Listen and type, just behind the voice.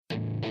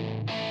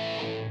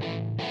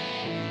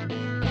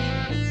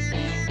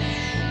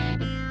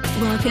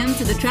Welcome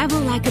to the Travel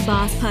Like a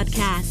Boss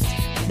podcast,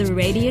 the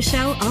radio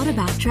show all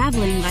about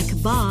traveling like a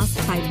boss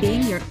by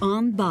being your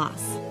own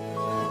boss.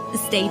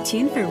 Stay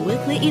tuned for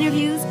weekly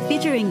interviews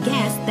featuring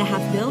guests that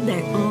have built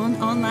their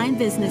own online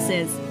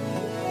businesses.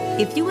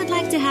 If you would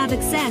like to have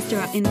access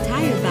to our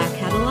entire back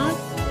catalog,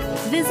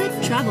 visit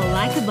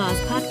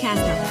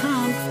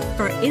travellikeabosspodcast.com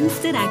for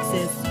instant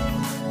access.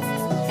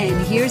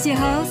 And here's your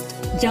host,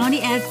 Johnny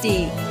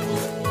FD.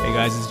 Hey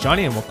guys, it's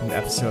Johnny and welcome to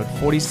episode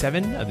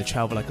 47 of the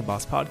Travel Like a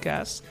Boss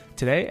podcast.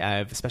 Today I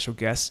have a special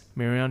guest,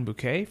 Marianne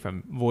Bouquet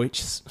from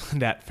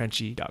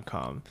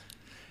voicethatfrenchy.com.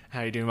 How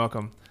are you doing?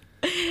 Welcome.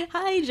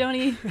 Hi,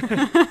 Johnny.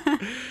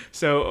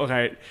 So,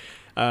 okay,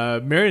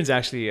 Marianne's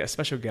actually a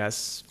special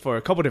guest for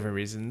a couple different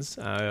reasons.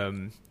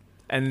 And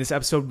in this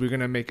episode, we're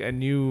going to make a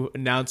new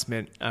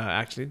announcement,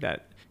 actually,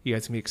 that you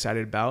guys can be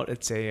excited about.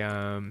 It's a,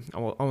 I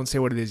won't say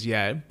what it is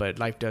yet, but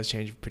life does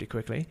change pretty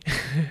quickly.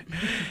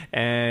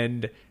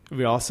 And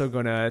we're also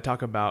going to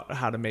talk about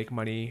how to make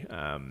money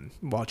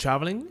while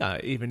traveling,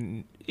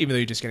 even though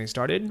you're just getting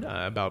started.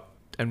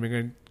 And we're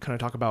going to kind of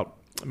talk about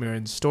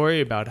Marianne's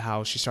story about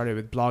how she started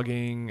with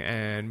blogging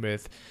and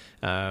with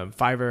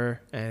Fiverr,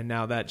 and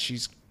now that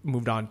she's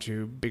moved on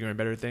to bigger and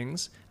better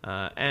things.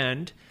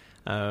 And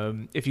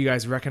if you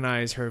guys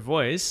recognize her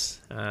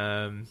voice,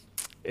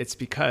 it's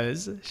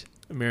because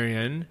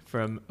Marianne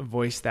from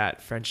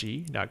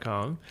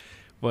voicethatfrenchy.com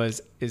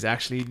is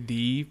actually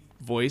the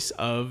voice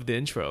of the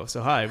intro.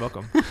 So hi,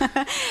 welcome.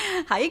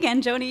 Hi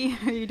again, Joni.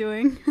 How are you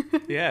doing?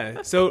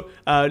 Yeah. So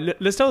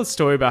let's tell a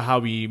story about how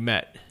we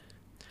met.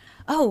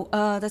 Oh,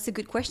 that's a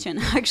good question.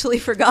 I actually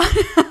forgot.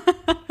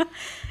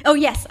 Oh,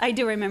 yes, I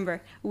do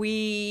remember.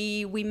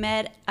 We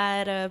met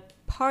at a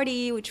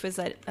party, which was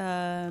at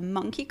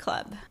Monkey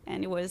Club,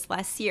 and it was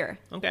last year.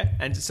 Okay.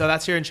 And so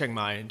that's here in Chiang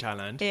Mai in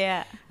Thailand.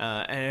 Yeah.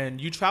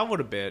 And you traveled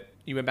a bit.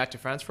 You went back to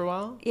France for a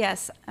while?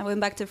 Yes, I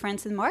went back to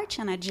France in March,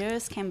 and I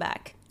just came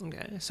back.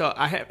 Okay. So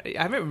I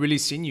haven't really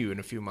seen you in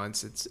a few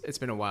months. It's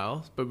been a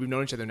while, but we've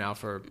known each other now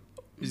for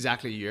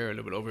exactly a year, a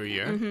little bit over a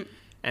year. Mm-hmm.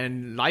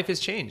 And life has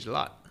changed a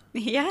lot.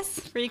 Yes,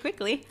 pretty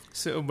quickly.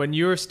 So when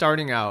you were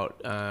starting out,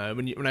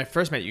 when I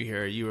first met you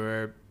here, you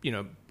were,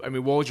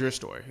 what was your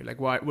story? Like,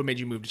 what made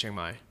you move to Chiang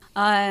Mai?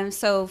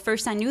 So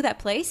first I knew that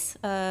place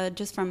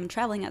just from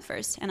traveling at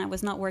first, and I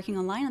was not working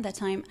online at that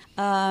time.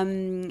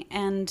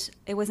 And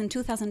it was in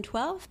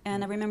 2012,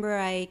 and I remember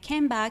I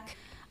came back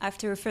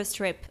after a first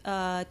trip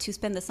to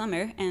spend the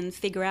summer and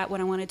figure out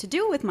what I wanted to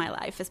do with my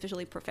life,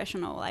 especially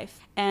professional life.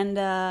 And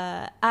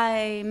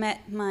I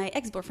met my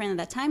ex-boyfriend at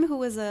that time, who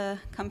was into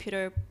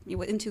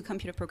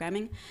computer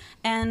programming,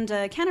 and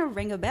kind of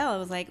rang a bell. I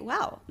was like,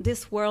 wow,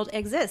 this world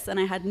exists, and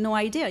I had no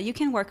idea. You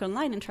can work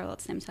online and travel at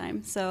the same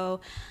time.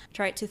 So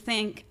I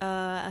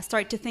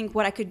started to think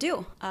what I could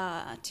do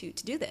to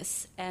do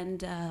this.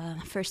 And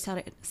first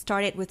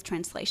started with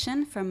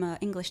translation from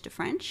English to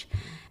French.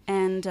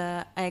 And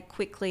I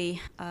quickly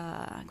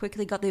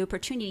got the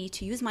opportunity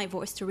to use my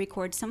voice to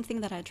record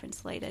something that I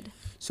translated.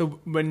 So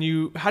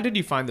how did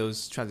you find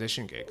those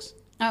translation gigs?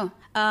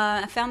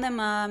 I found them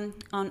on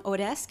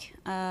Odesk.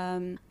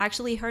 I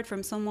actually heard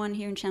from someone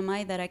here in Chiang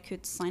Mai that I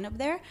could sign up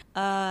there,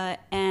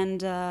 and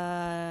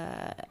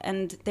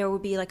there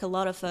would be like a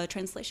lot of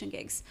translation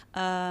gigs.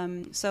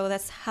 So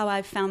that's how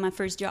I found my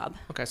first job.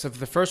 Okay, so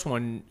the first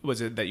one,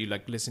 was it that you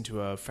listened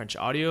to a French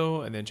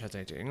audio and then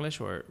translate to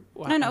English, or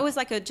what? No, it was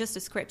just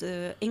a script,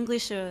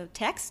 English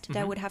text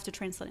that I would have to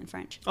translate in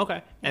French. Okay,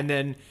 yeah. And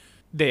then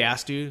they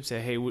asked you, say,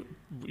 hey,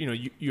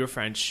 you're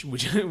French.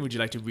 Would you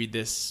like to read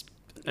this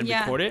and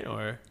record it,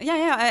 or?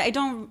 Yeah. I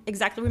don't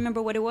exactly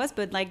remember what it was,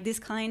 but this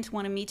client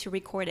wanted me to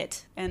record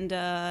it, and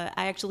I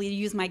actually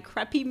used my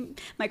crappy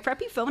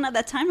phone at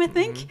that time, I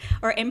think,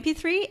 or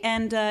MP3.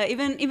 And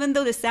even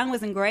though the sound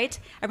wasn't great,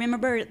 I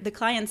remember the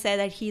client said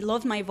that he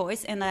loved my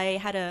voice, and I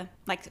had a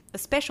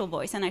special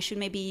voice, and I should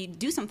maybe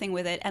do something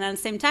with it. And at the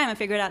same time, I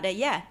figured out that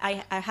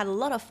I had a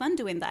lot of fun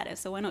doing that,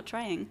 so why not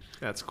trying?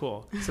 That's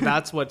cool. So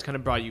that's what kind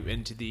of brought you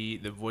into the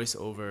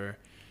voiceover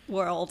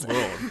world.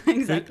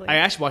 Exactly. I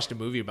actually watched a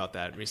movie about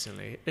that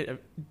recently.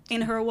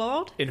 In Her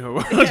World? In Her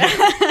World.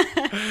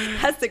 Yeah.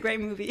 That's a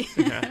great movie.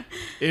 Yeah.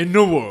 In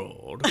the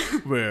world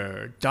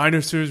where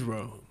dinosaurs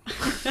roam.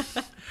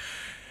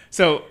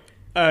 So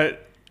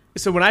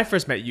when I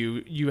first met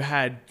you, you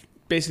had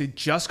basically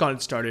just gotten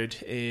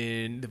started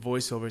in the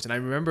voiceovers, and I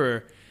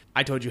remember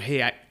I told you,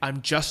 hey,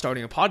 I'm just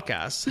starting a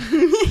podcast,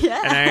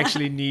 yeah, and I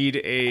actually need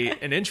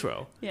an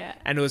intro. Yeah.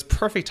 And it was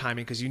perfect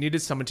timing because you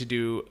needed someone to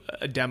do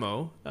a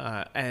demo,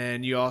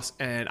 and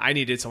I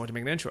needed someone to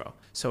make an intro.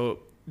 So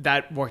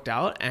that worked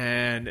out,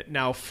 and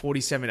now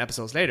 47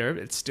 episodes later,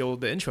 it's still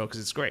the intro because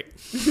it's great.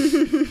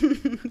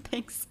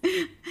 Thanks.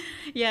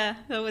 Yeah,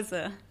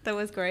 that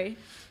was great.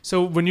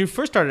 So when you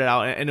first started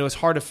out, and it was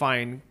hard to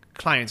find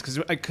clients?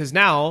 Because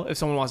now if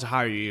someone wants to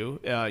hire you,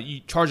 you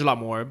charge a lot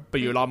more,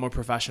 but you're a lot more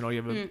professional.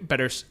 You have a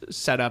better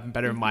setup and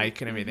better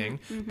mic and everything.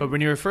 But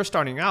when you were first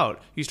starting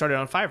out, you started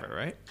on Fiverr,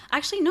 right?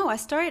 Actually, no, I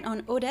started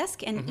on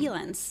Odesk and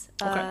Elance.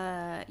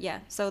 Okay. Yeah,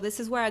 so this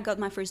is where I got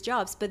my first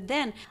jobs. But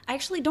then I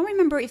actually don't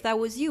remember if that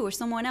was you or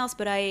someone else,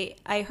 but I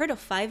heard of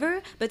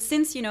Fiverr. But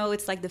since,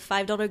 it's like the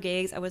 $5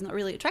 gigs, I was not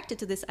really attracted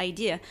to this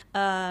idea.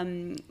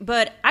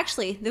 But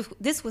actually,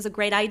 this was a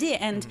great idea.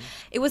 And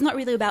it was not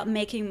really about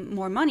making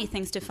more money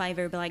thanks to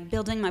Fiverr, but like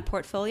building my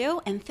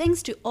portfolio. And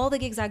thanks to all the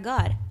gigs I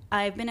got,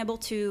 I've been able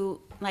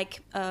to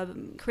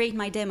create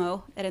my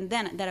demo and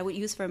then that I would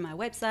use for my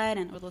website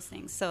and all those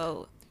things.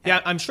 So yeah,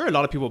 I'm sure a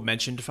lot of people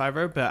mentioned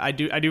Fiverr, but I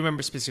do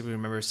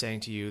remember saying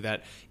to you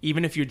that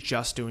even if you're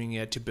just doing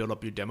it to build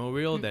up your demo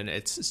reel, then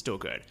it's still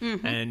good,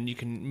 and you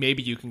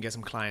can get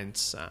some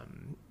clients,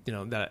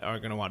 that are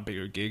going to want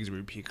bigger gigs,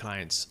 repeat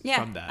clients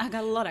from that. I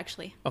got a lot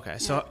actually. Okay,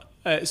 so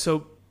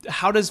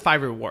how does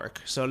Fiverr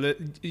work? So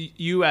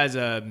you as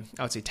I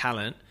would say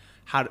talent,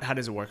 how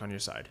does it work on your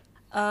side?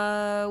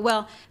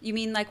 Well, you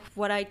mean like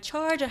what I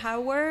charge or how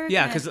it works?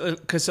 Yeah,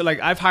 because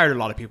I've hired a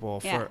lot of people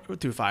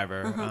through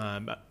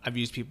Fiverr. I've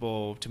used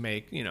people to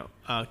make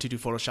to do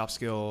Photoshop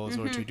skills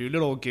or to do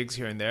little gigs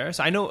here and there.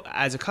 So I know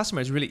as a customer,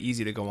 it's really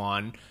easy to go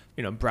on,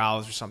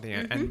 browse or something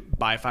and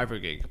buy a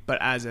Fiverr gig.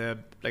 But as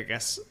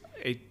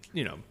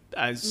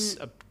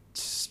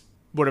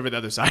whatever the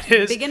other side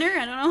is. Beginner,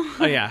 I don't know.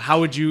 Oh yeah, how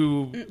would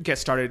you get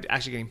started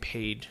actually getting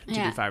paid to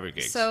do Fiverr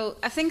gigs? So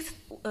I think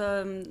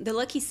the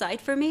lucky side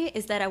for me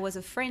is that I was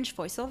a French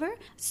voiceover.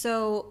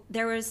 So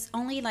there was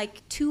only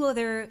like 2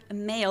 other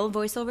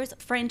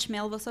French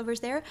male voiceovers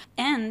there,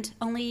 and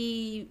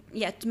only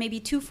maybe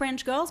 2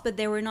 French girls, but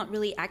they were not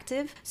really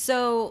active.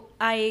 So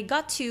I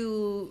got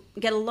to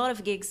get a lot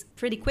of gigs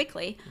pretty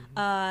quickly,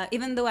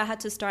 even though I had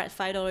to start at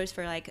 $5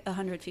 for like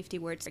 150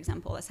 words, for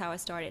example. That's how I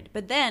started.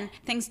 But then,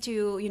 thanks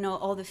to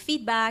all the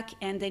feedback,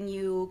 and then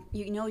you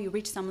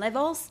reach some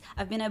levels,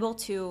 I've been able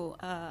to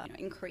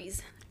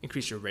increase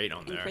your rate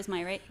on there. Increase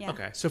my rate, yeah.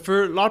 Okay, so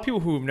for a lot of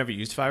people who have never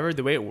used Fiverr,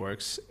 the way it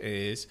works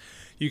is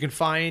you can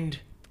find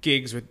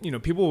gigs with,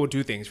 people will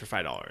do things for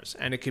 $5,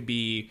 and it could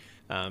be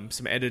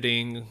some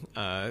editing.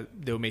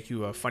 They'll make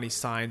you a funny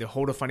sign. They'll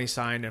hold a funny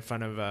sign in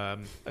front of a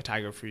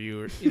tiger for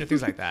you, or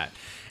things like that.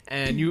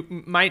 And you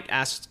might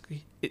ask,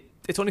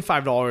 it's only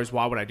 $5.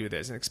 Why would I do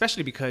this? And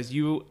especially because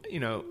you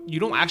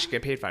don't actually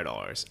get paid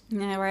 $5.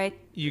 Yeah, right.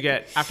 You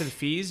get, after the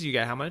fees, you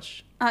get how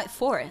much?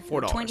 $4.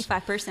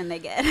 25% they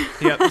get.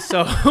 Yeah.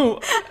 So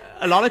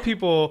a lot of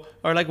people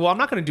are like, well, I'm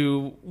not going to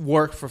do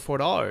work for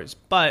 $4.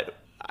 But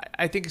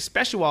I think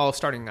especially while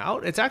starting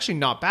out, it's actually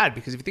not bad,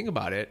 because if you think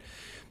about it,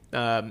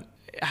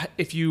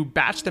 if you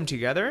batch them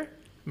together,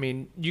 I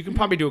mean, you can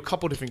probably do a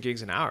couple different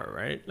gigs an hour,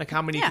 right? Like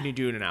how many can you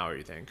do in an hour,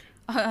 you think?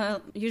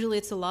 Usually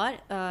it's a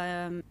lot,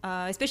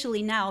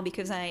 especially now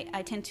because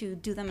I tend to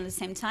do them at the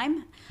same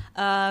time.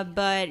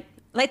 But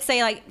let's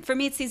say, like, for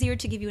me, it's easier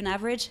to give you an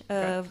average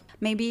of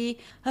maybe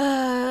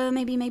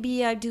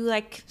I do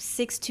like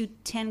 6 to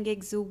 10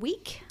 gigs a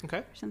week. Okay.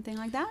 Or something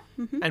like that.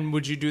 And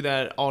would you do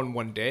that all in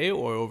one day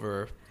or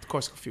over the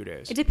course of a few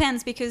days? It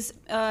depends, because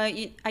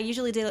I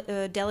usually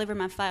deliver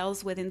my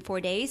files within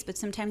 4 days, but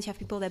sometimes you have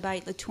people that buy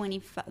the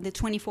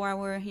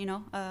 24-hour,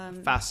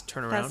 fast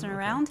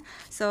turnaround. Okay.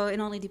 So it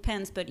only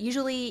depends, but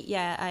usually,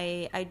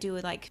 I do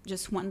it like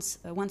just once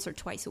or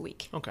twice a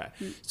week. Okay.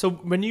 So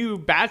when you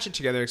batch it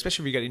together,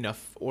 especially if you get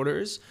enough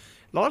orders,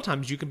 a lot of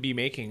times you can be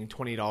making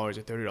 $20 or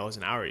 $30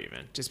 an hour,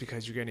 even just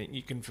because you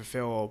can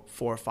fulfill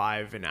 4 or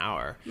 5 an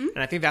hour, and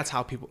I think that's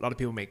how a lot of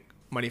people make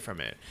money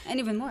from it, and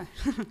even more.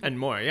 And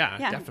more, yeah,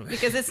 definitely,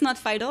 because it's not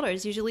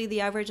 $5. Usually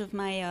the average of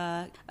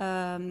my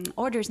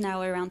orders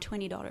now are around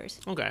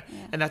 $20. Okay.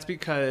 And that's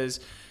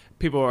because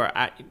people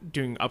are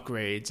doing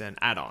upgrades and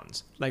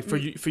add-ons. Like for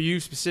you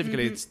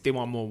specifically, it's they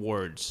want more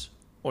words,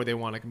 or they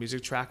want like a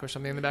music track or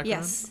something in the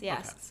background.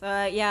 Yes.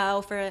 Okay. I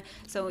offer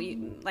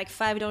like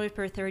 $5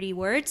 per 30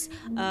 words.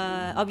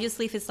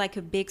 Obviously, if it's like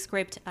a big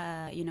script,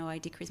 I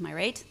decrease my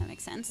rate. That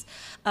makes sense.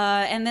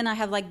 And then I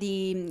have like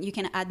you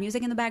can add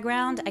music in the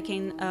background. I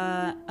can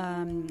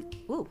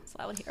it's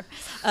loud here.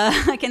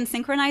 I can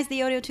synchronize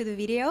the audio to the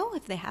video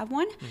if they have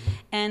one,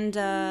 and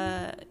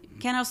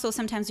can also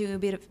sometimes do a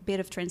bit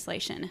of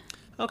translation.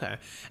 Okay,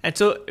 and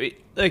so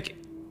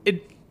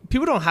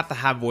people don't have to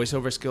have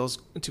voiceover skills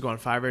to go on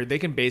Fiverr. They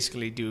can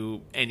basically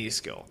do any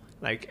skill.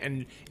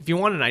 And if you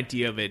want an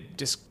idea of it,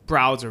 just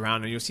browse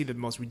around and you'll see the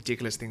most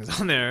ridiculous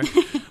things on there.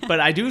 But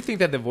I do think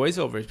that the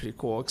voiceover is pretty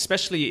cool,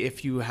 especially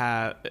if you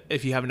have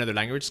another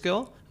language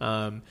skill.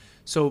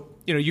 So,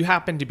 you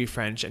happen to be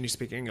French and you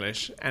speak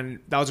English, and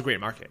that was a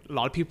great market. A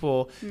lot of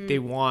people, they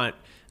want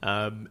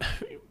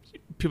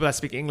people that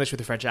speak English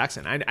with a French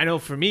accent. I know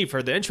for me,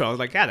 for the intro, I was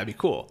like, yeah, that'd be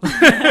cool.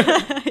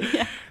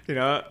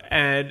 Yeah.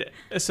 And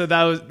so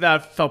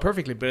that felt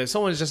perfectly. But if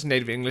someone's just a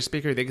native English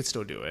speaker, they could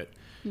still do it.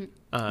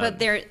 But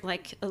there's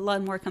like a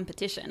lot more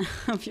competition,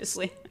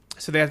 obviously.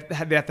 So they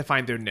have to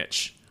find their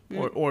niche,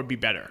 or be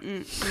better.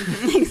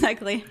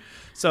 Exactly.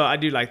 So I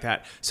do like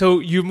that. So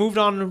you moved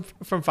on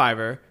from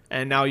Fiverr,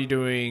 and now you're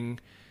doing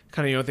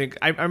kind of, think.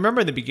 I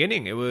remember in the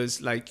beginning, it was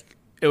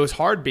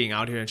hard being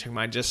out here in Chiang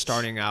Mai, just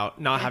starting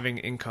out, not having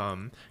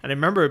income. And I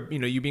remember,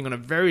 you being on a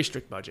very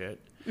strict budget.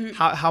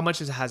 How much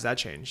has that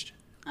changed?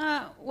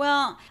 I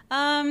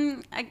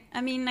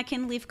mean, I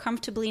can live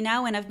comfortably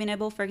now, and I've been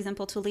able, for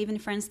example, to live in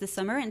France this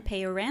summer and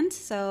pay a rent.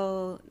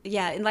 So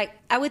yeah,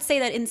 I would say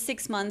that in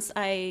 6 months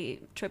I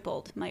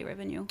tripled my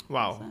revenue.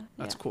 Wow, so,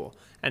 that's cool.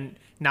 And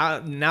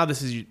now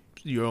this is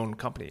your own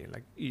company.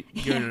 Like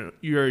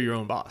you're your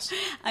own boss.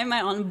 I'm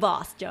my own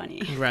boss, Johnny.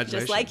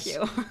 Congratulations. Just like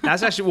you.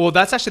 That's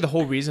actually the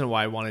whole reason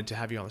why I wanted to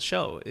have you on the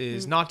show,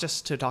 is not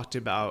just to talk to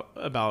about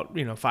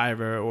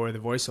Fiverr or the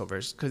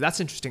voiceovers, because that's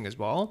interesting as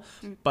well,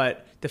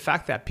 but the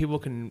fact that people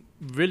can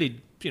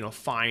really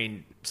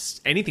find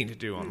anything to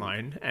do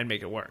online and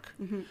make it work.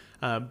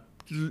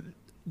 Do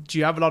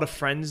you have a lot of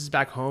friends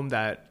back home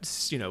that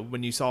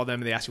when you saw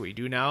them and they ask you what you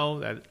do now,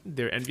 that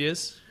they're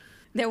envious?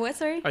 They're what,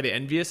 sorry? Are they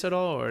envious at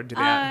all, or do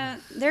they?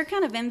 They're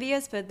kind of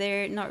envious, but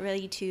they're not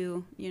ready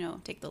to,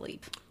 take the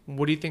leap.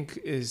 What do you think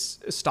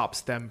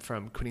stops them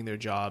from quitting their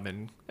job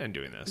and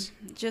doing this?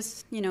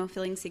 Just,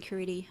 feeling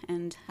security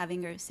and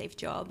having a safe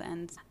job.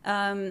 And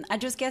I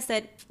just guess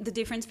that the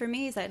difference for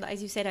me is that,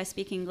 as you said, I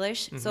speak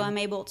English, so I'm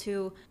able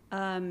to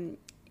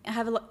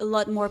have a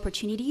lot more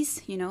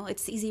opportunities.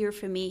 It's easier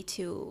for me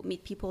to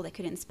meet people that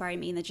could inspire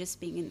me than just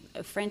being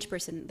a French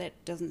person that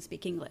doesn't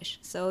speak English.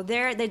 So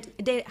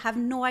they have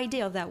no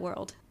idea of that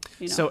world.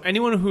 So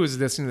anyone who is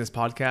listening to this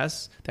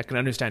podcast that can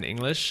understand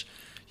English,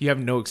 you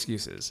have no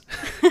excuses.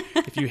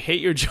 If you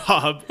hate your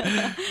job,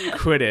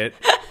 quit it,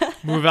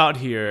 move out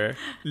here,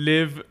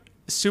 live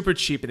super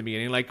cheap in the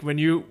beginning. Like when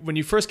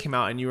you first came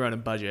out and you were on a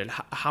budget,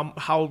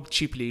 how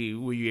cheaply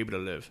were you able to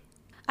live?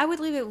 I would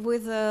live it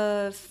with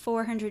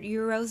 400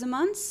 euros a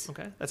month.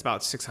 Okay. That's about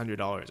 $600,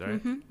 right?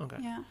 Mm-hmm. Okay.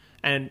 Yeah.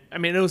 And I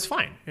mean, it was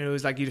fine. It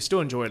was like you still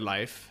enjoyed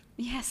life.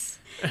 Yes.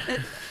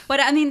 But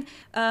I mean,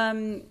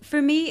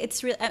 for me,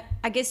 it's real.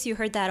 I guess you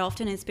heard that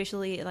often,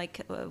 especially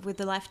with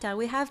the lifestyle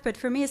we have. But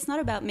for me, it's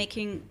not about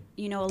making,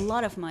 a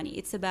lot of money.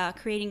 It's about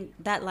creating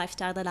that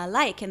lifestyle that I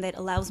like and that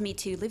allows me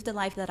to live the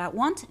life that I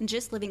want and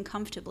just living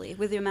comfortably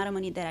with the amount of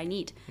money that I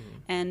need.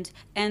 And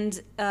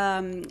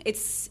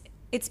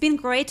it's been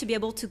great to be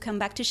able to come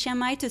back to Chiang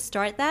Mai to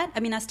start that. I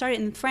mean, I started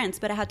in France,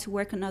 but I had to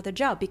work another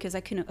job because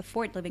I couldn't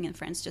afford living in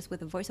France just with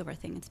the voiceover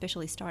thing,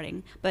 especially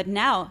starting. But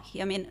now,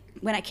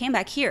 when I came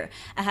back here,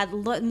 I had a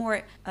lot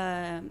more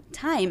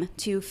time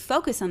to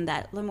focus on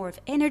that, a lot more of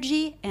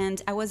energy,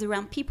 and I was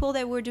around people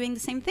that were doing the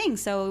same thing.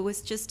 So it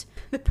was just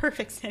the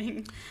perfect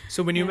setting.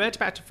 So when you went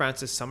back to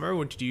France this summer,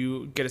 did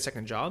you get a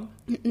second job?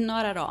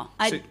 Not at all.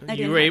 I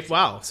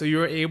Wow. So you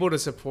were able to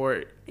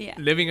support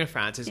living in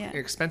France. It's an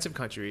expensive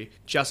country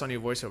just on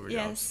your voiceover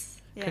jobs.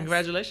 Yes.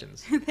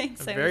 Congratulations.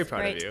 Thanks. I'm very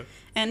proud of you.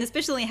 And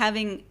especially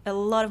having a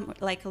lot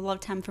of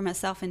time for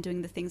myself and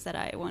doing the things that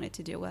I wanted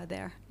to do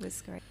there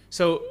was great.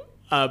 So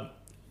a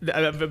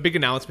big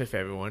announcement for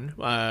everyone.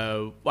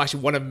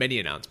 Actually, one of many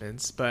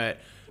announcements, but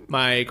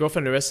my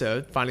girlfriend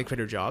Larissa finally quit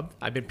her job.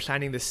 I've been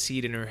planting the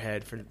seed in her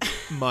head for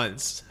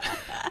months.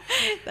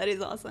 That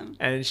is awesome.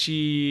 And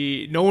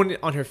no one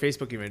on her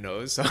Facebook even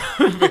knows, so,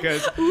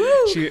 because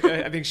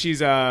I think she's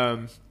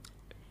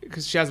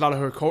because she has a lot of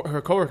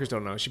her coworkers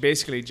don't know. She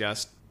basically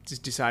just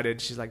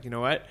decided, she's like, you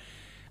know what?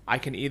 I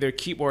can either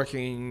keep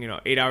working,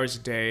 8 hours a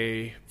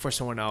day for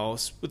someone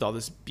else with all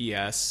this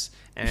BS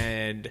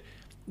and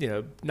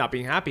not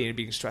being happy and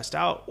being stressed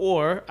out,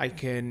 or I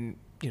can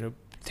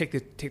take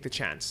the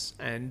chance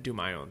and do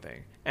my own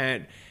thing.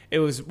 And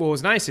what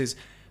was nice is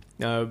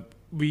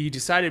we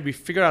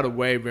figured out a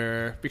way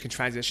where we can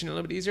transition a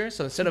little bit easier.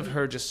 So instead of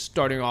her just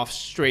starting off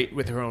straight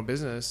with her own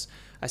business,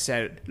 I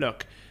said,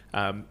 look,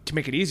 to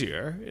make it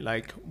easier,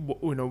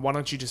 why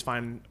don't you just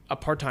find a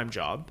part-time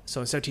job?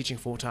 So instead of teaching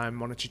full-time,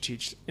 why don't you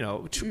teach,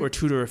 or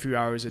tutor a few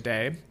hours a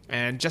day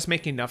and just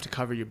making enough to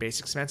cover your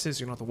basic expenses.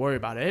 You don't have to worry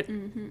about it.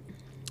 Mm-hmm.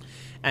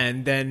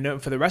 And then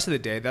for the rest of the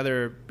day, the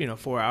other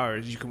 4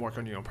 hours, you can work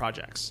on your own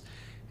projects.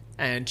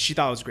 And she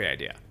thought it was a great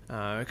idea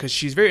because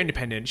she's very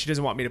independent. She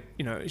doesn't want me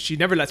to, she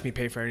never lets me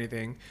pay for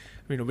anything,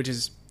 which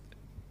is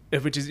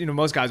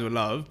most guys would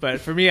love. But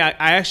for me, I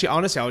actually,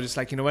 honestly, I was just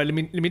like, let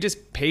me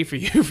just pay for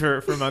you for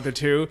a month or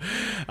two.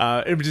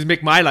 It would just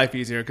make my life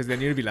easier because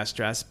then you'd be less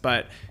stressed.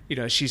 But,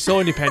 she's so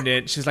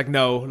independent. She's like,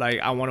 no,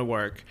 I want to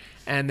work.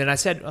 And then I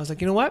was like,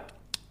 you know what?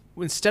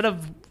 Instead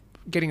of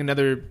getting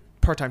another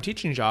part-time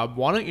teaching job,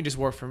 why don't you just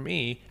work for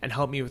me and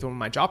help me with one of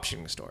my drop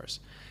shipping stores?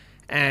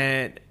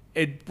 And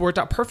it worked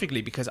out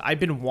perfectly because I've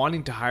been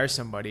wanting to hire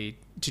somebody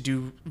to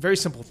do very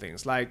simple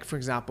things. Like, for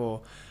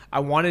example, I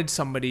wanted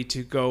somebody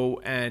to go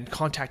and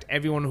contact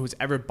everyone who's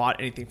ever bought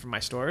anything from my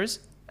stores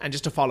and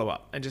just to follow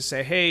up and just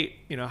say, hey,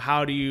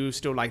 how do you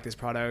still like this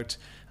product?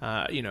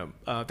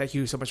 Thank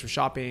you so much for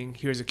shopping.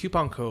 Here's a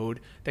coupon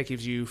code that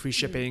gives you free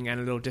shipping and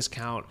a little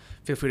discount.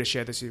 Feel free to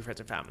share this with your friends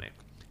and family.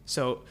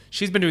 So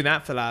she's been doing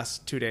that for the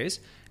last 2 days.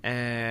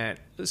 And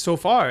so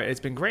far, it's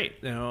been great.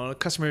 You know,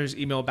 customers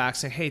email back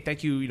saying, "Hey,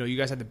 thank you. You know, you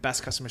guys have the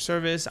best customer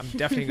service. I'm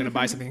definitely going to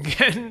buy something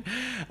again,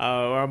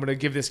 or I'm going to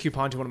give this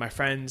coupon to one of my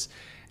friends."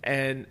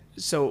 And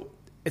so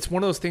it's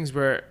one of those things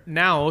where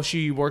now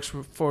she works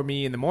for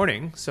me in the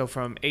morning. So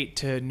from 8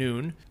 to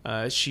noon,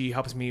 she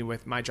helps me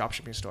with my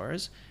dropshipping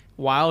stores,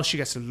 while she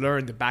gets to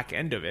learn the back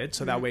end of it.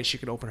 So that way she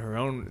can open her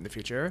own in the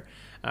future.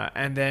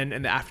 And then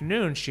in the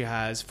afternoon, she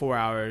has 4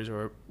 hours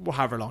or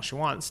however long she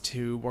wants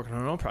to work on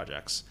her own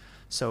projects.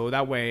 So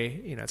that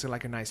way, you know, it's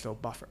like a nice little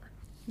buffer.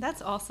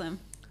 That's awesome.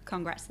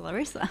 Congrats,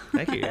 Larissa.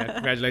 Thank you. Yeah,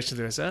 congratulations,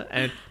 Larissa.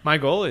 And my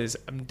goal is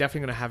I'm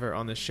definitely going to have her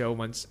on the show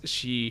once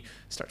she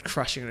starts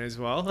crushing it as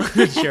well,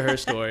 share her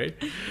story.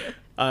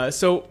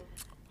 So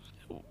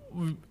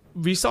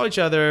we saw each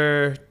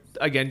other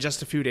again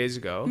just a few days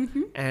ago,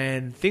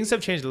 and things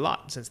have changed a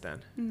lot since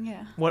then.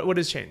 Yeah. What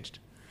has changed?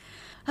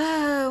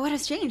 What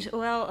has changed?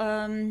 Well,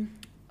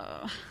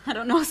 I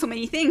don't know, so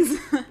many things.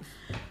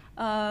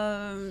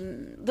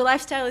 The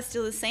lifestyle is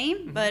still the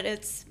same, but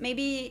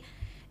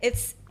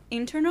it's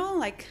internal.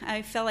 Like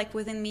I felt like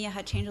within me I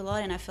had changed a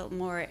lot, and I felt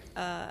more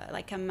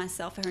like I'm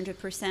myself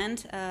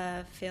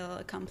 100%, feel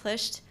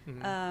accomplished.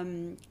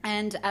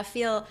 And I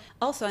feel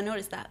also, I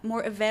noticed that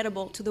more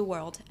available to the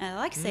world, and I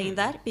like saying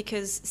that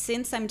because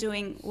since I'm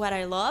doing what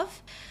I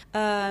love,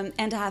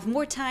 and I have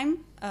more time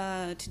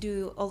to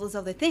do all those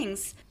other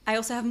things, I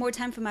also have more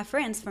time for my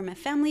friends, for my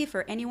family,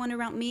 for anyone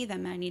around me that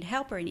might need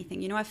help or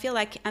anything. You know, I feel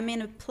like I'm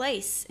in a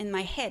place in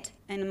my head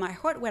and in my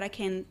heart where I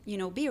can, you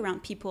know, be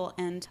around people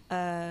and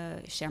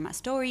share my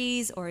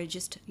stories or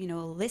just, you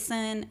know,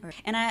 listen.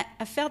 And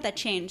I felt that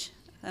change,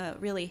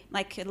 really,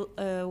 like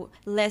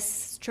less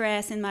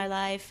stress in my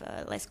life,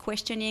 less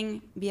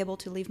questioning, be able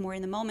to live more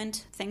in the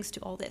moment thanks to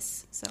all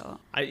this. So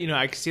I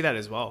can see that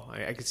as well.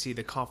 I could see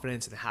the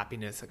confidence and the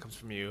happiness that comes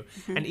from you.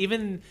 And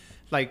even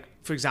like,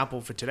 for example,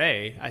 for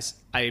today,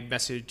 I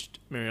messaged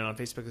Marion on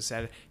Facebook and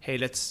said, "Hey,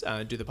 let's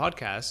do the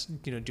podcast.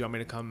 You know, do you want me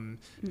to come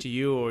to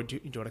you, or do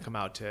you want to come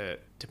out to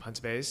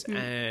Puntspace?"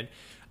 And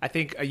I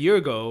think a year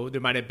ago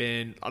there might have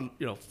been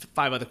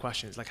 5 other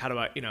questions, like how do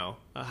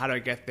I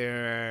get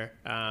there?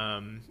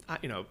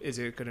 Is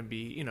it going to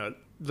be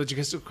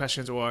logistical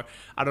questions, or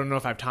I don't know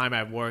if I have time, I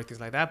have work,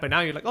 things like that. But now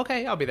you're like,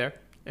 okay, I'll be there.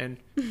 And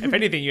if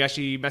anything, you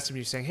actually messaged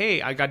me saying,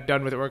 "Hey, I got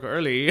done with work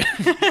early.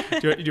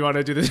 do you want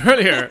to do this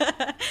earlier?"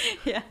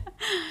 Yeah.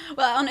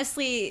 Well,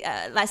 honestly,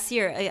 last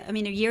year, a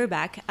year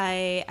back,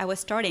 I was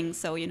starting.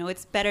 So,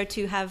 it's better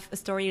to have a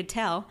story to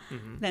tell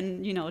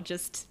than,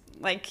 just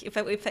like if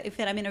it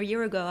had been a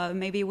year ago,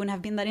 maybe it wouldn't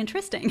have been that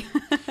interesting.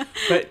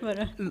 But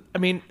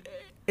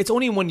it's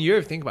only 1 year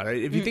if you think about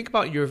it. If you think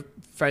about your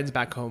friends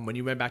back home when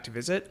you went back to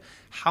visit,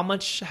 how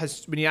much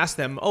when you ask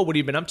them, "Oh, what have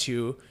you been up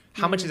to?"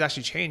 How much has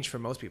actually changed for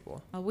most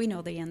people? We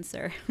know the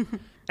answer.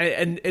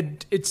 and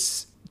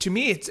it's, to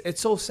me,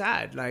 it's so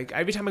sad. Like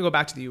every time I go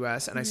back to the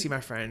US and I see my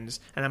friends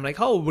and I'm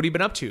like, "Oh, what have you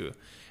been up to?"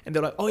 And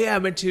they're like, "Oh yeah, I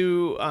went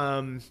to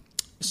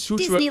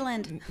Sutra."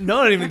 Disneyland.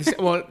 No, they didn't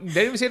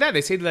even say that.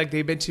 They say like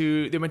they went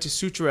to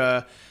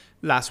Sutra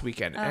last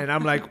weekend. And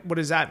I'm like, "What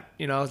is that?"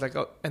 I was like,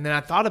 "Oh," and then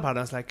I thought about it.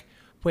 I was like,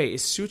 wait,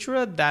 is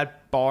Sutra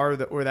that bar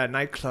or that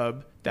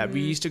nightclub that we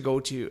used to go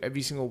to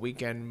every single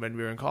weekend when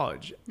we were in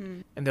college?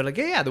 And they're like,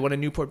 yeah, the one in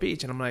Newport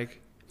Beach. And I'm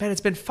like, man,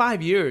 it's been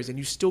 5 years and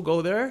you still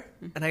go there?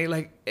 And I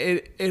like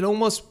it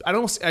almost,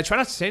 I try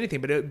not to say anything,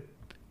 but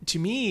to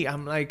me,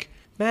 I'm like,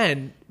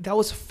 man, that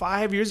was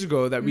 5 years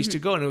ago that we used to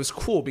go. And it was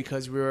cool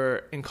because we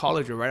were in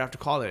college or right after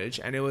college.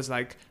 And it was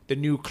like the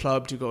new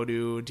club to go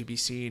to be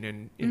seen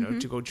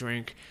and, to go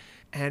drink.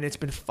 And it's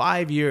been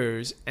 5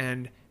 years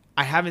and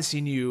I haven't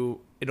seen you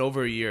in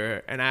over a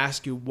year, and I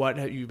ask you what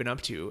have you been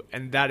up to,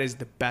 and that is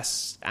the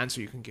best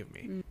answer you can give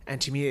me. And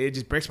to me, it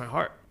just breaks my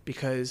heart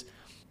because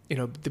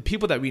the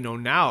people that we know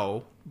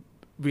now,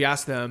 we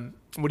ask them,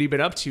 "What have you been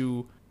up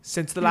to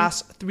since the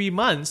last 3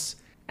 months?"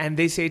 And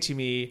they say to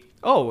me,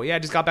 "Oh yeah, I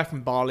just got back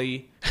from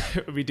Bali.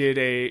 We did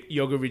a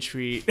yoga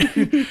retreat.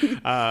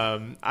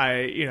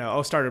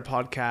 I started a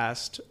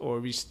podcast, or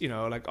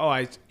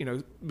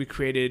we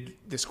created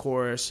this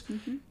course."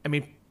 I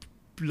mean,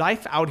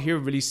 life out here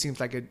really seems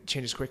like it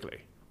changes quickly.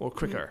 Or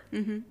quicker.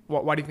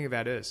 Why do you think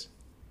that is?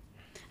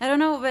 I don't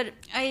know, but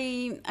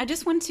I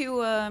just want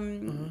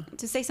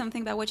to say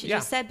something about what you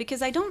just said,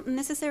 because I don't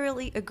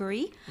necessarily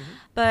agree,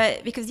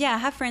 but because I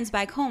have friends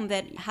back home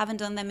that haven't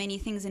done that many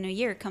things in a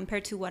year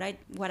compared to what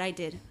I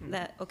did.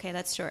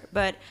 That's short.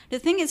 But the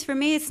thing is, for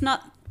me,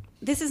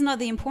 this is not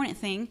the important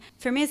thing.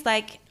 For me, it's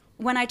like,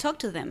 when I talk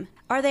to them,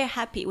 are they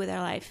happy with their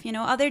life?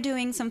 Are they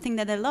doing something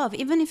that they love?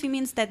 Even if it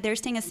means that they're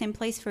staying in the same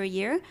place for a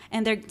year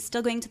and they're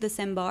still going to the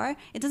same bar,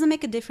 it doesn't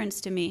make a difference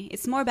to me.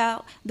 It's more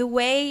about the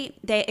way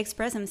they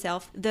express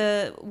themselves,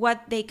 what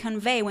they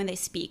convey when they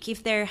speak,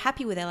 if they're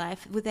happy with their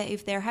life,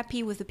 if they're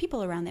happy with the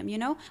people around them,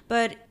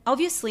 But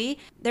obviously,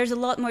 there's a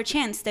lot more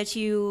chance that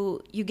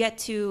you get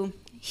to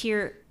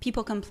hear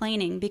people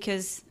complaining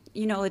because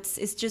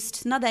it's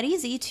just not that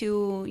easy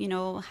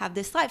to, have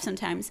this life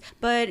sometimes.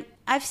 But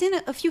I've seen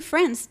a few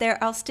friends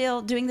that are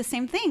still doing the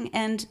same thing,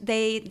 and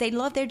they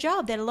love their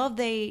job, they love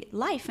their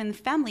life and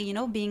family,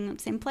 being in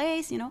the same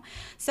place,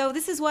 So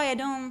this is why I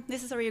don't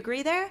necessarily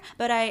agree there,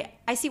 but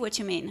I see what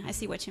you mean.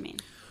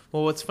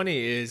 Well, what's funny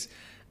is,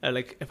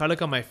 like, if I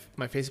look on my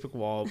Facebook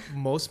wall,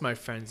 most of my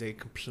friends, they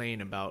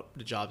complain about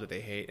the job that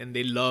they hate, and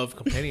they love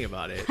complaining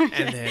about it.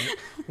 Okay. And then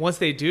once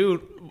they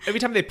do, every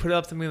time they put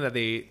up something that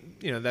they,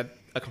 that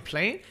a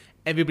complaint,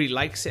 everybody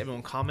likes it,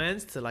 everyone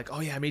comments. They're like, oh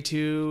yeah, me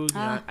too.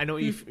 I know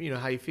you,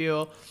 how you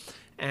feel.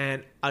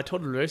 And I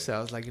told Larissa, I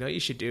was like, what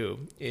you should do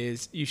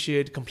is you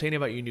should complain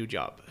about your new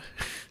job.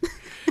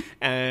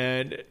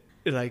 And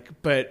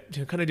but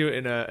to kind of do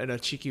it in a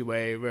cheeky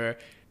way where,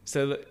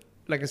 so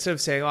like instead of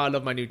saying, oh, I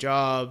love my new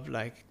job,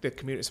 like the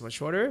commute is so much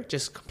shorter,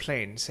 just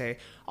complain. Say,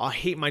 oh, I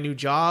hate my new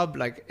job.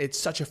 Like it's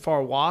such a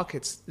far walk.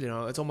 It's,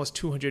 it's almost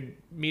 200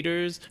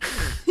 meters.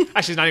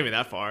 Actually, it's not even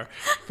that far.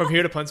 From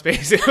here to Punt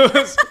Space, it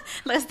was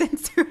less than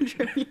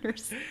 200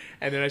 meters.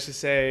 And then I should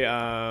say,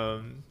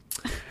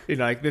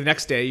 like the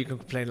next day you can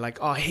complain like,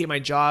 oh, I hate my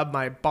job.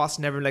 My boss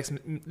never lets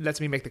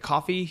me make the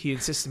coffee. He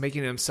insists on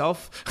making it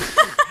himself.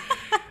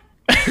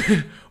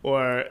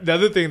 Or the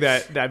other thing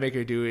that I make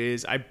her do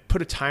is I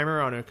put a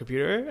timer on her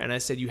computer and I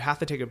said, you have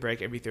to take a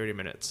break every 30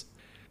 minutes.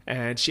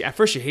 And at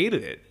first she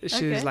hated it.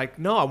 She was like,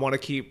 no, I want to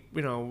keep,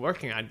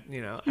 working on,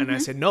 and I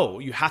said, no,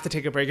 you have to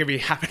take a break every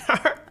half an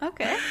hour.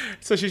 Okay.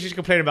 So she should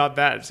complain about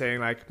that, saying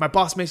like, my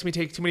boss makes me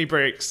take too many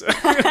breaks.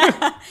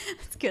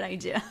 That's a good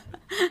idea.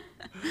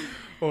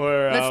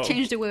 Or let's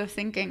change the way of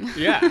thinking.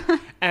 Yeah.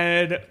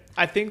 And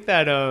I think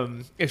that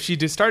if she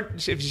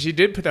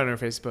did put that on her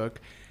Facebook,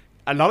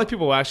 a lot of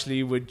people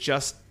actually would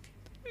just,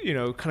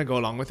 kind of go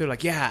along with it.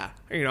 Like, yeah,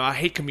 I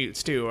hate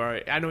commutes too.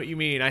 Or I know what you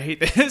mean. I hate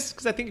this.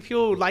 Because I think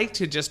people like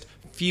to just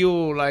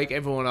feel like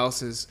everyone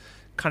else is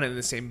kind of in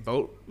the same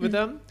boat with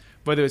them,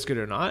 whether it's good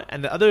or not.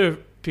 And the other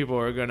people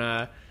are going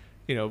to,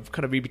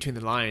 kind of read between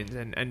the lines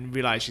and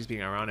realize she's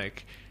being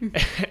ironic.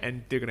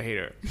 And they're going to hate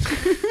her.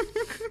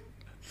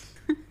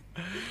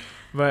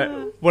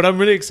 But what I'm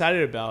really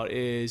excited about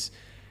is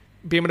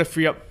being able to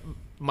free up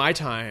my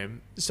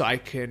time so I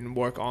can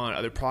work on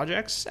other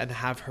projects and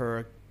have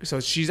her. So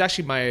she's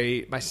actually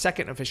my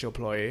second official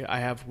employee. I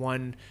have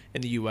one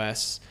in the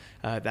US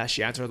that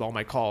she answers all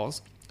my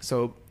calls.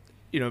 So,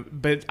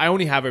 but I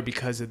only have her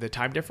because of the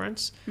time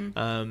difference.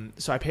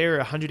 So I pay her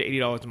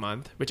 $180 a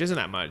month, which isn't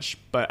that much,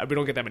 but we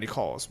don't get that many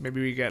calls.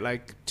 Maybe we get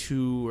like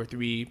 2 or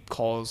 3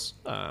 calls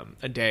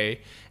a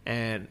day.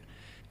 And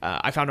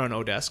I found her on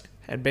Odesk,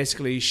 and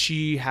basically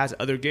she has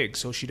other gigs.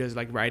 So she does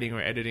like writing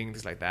or editing,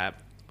 things like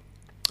that.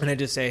 And I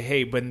just say,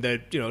 hey, when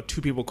the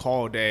 2 people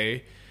call a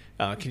day,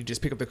 can you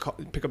just pick up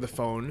the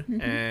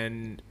phone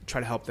and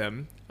try to help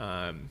them?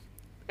 And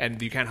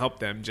if you can't help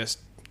them, just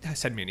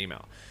send me an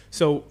email.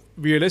 So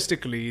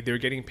realistically, they're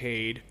getting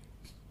paid,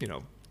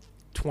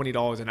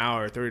 $20 an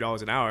hour,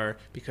 $30 an hour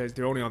because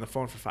they're only on the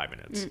phone for 5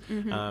 minutes.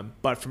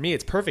 But for me,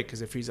 it's perfect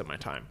because it frees up my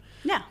time.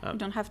 Yeah, you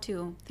don't have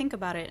to think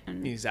about it.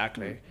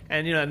 Exactly.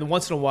 And, and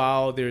once in a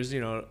while, there's,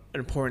 an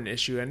important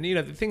issue. And,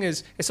 the thing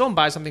is, if someone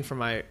buys something from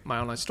my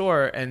online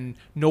store and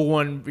no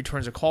one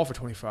returns a call for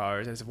 24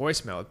 hours and it's a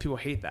voicemail, people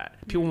hate that.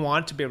 People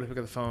want to be able to pick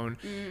up the phone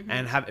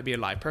and have it be a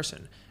live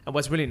person. And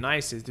what's really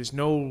nice is there's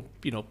no,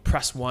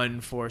 press 1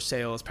 for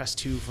sales, press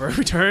 2 for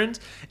returns.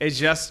 It's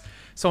just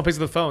someone picks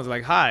up the phone, it's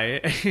like,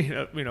 hi,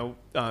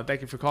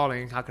 thank you for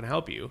calling. How can I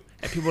help you?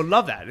 And people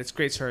love that. It's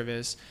great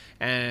service.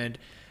 And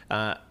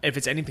if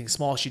it's anything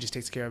small, she just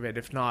takes care of it.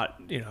 If not,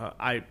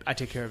 I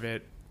take care of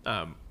it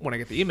when I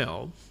get the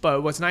email.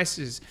 But what's nice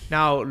is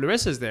now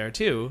Larissa's there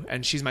too,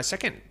 and she's my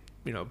second,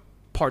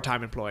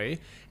 part-time employee,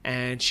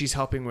 and she's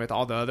helping with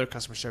all the other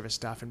customer service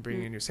stuff and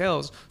bringing in new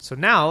sales. So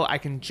now I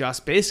can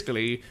just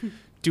basically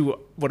do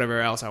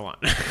whatever else I want.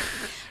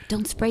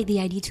 Don't spread the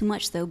idea too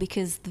much though,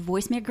 because the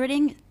voicemail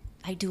greeting,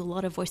 I do a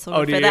lot of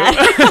voiceover for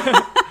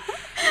that.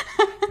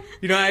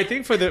 I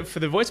think for the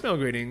voicemail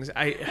greetings,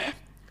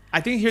 I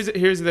think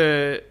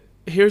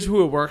here's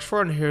who it works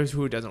for and here's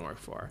who it doesn't work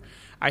for.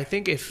 I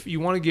think if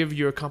you want to give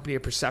your company a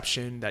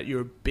perception that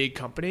you're a big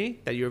company,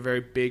 that you're a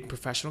very big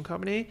professional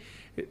company,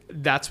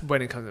 that's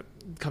when it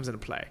comes into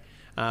play.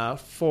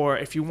 For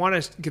if you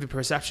want to give the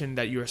perception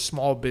that you're a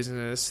small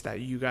business,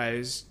 that you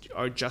guys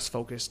are just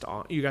focused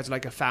on, you guys are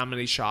like a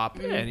family shop,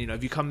 and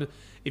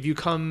if you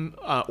come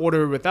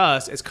order with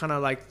us, it's kind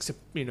of like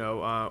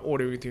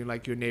ordering through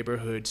like your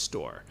neighborhood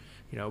store,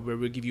 where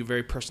we give you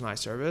very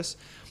personalized service.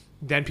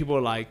 Then people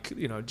are like,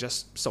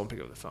 just someone pick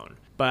up the phone.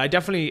 But I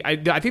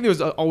think there's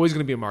always going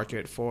to be a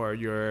market for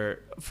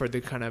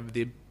the kind of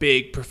the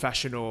big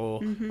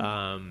professional,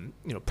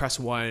 press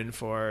 1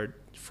 for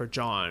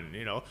John.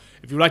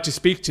 If you'd like to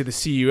speak to the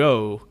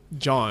CEO,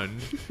 John,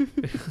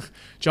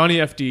 Johnny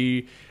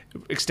FD,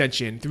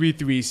 extension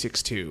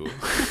 3362.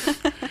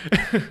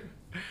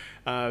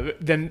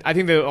 Then I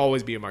think there'll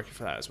always be a market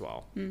for that as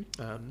well.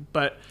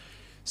 But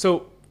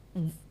so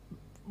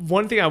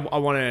one thing I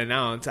want to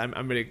announce,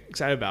 I'm really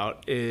excited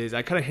about, is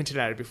I kind of hinted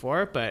at it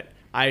before, but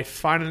I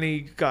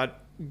finally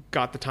got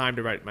got the time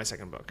to write my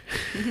second book.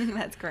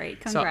 That's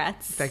great.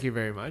 Congrats. So, thank you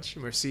very much.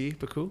 Merci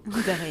beaucoup.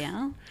 De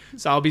rien.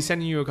 So I'll be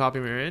sending you a copy,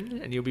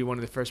 Marion, and you'll be one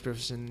of the first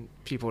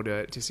people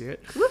to see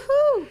it.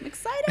 Woohoo! I'm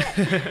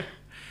excited.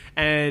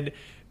 And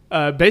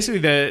basically,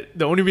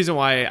 the only reason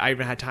why I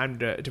even had time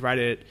to write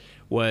it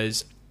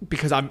was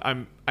because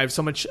I have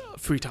so much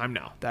free time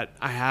now that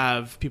I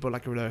have people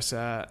like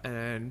Larissa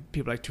and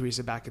people like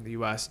Teresa back in the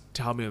US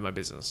to help me with my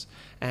business.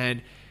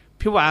 And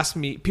people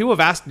have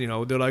asked,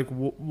 they're like,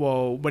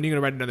 well, when are you going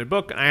to write another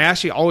book? And I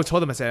actually always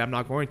told them, I said, I'm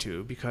not going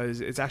to,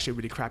 because it's actually a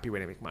really crappy way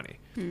to make money.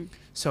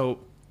 So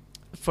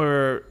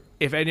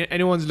if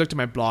anyone's looked at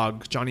my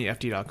blog,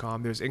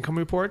 johnnyfd.com, there's income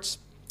reports,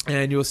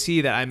 and you'll see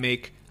that I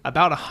make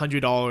about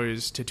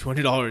 $100 to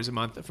 $200 a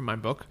month from my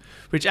book,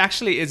 which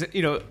actually is,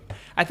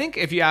 I think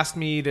if you asked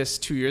me this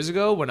 2 years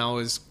ago when I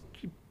was,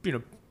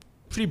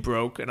 pretty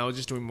broke and I was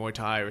just doing Muay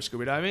Thai or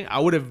scuba diving, I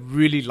would have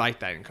really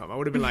liked that income. I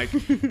would have been like,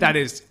 that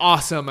is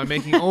awesome. I'm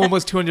making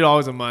almost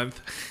 $200 a month.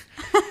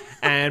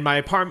 And my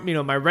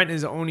apartment, my rent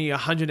is only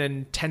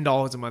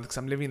 $110 a month because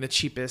I'm living in the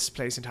cheapest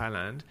place in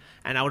Thailand.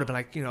 And I would have been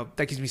like,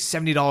 that gives me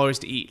 $70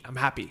 to eat. I'm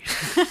happy.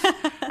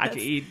 I can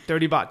eat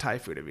 30 baht Thai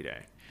food every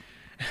day.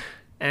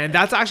 And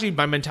that's actually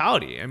my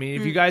mentality. I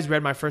mean, if you guys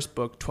read my first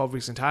book, 12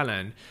 Weeks in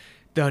Thailand,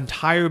 the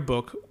entire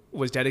book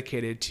was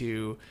dedicated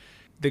to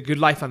the good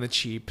life on the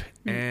cheap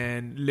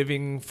and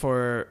living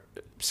for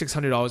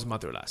 $600 a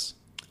month or less.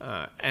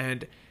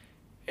 And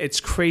it's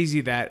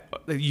crazy that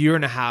a year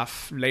and a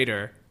half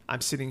later, I'm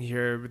sitting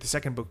here with the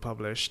second book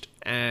published,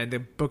 and the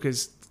book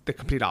is the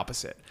complete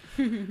opposite.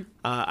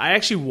 I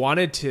actually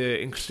wanted to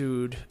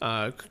include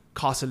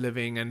cost of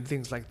living and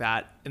things like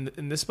that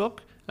in this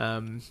book,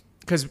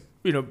 because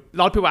a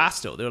lot of people ask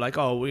still. They're like,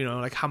 oh,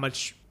 like how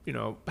much do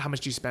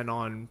you spend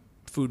on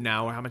food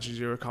now, or how much is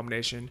your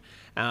accommodation?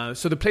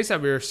 So the place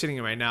that we're sitting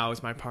in right now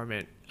is my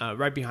apartment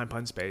right behind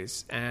Pun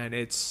Space, and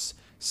it's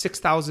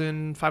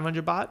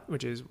 6,500 baht,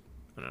 which is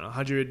about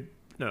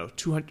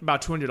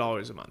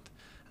 $200 a month.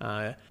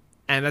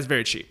 And that's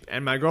very cheap.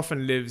 And my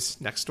girlfriend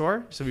lives next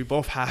door, so we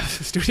both have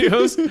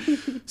studios.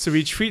 So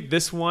we treat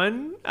this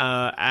one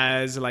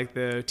as like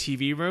the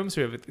TV room.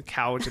 So we have a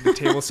couch and the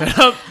table set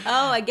up.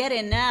 Oh, I get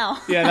it now.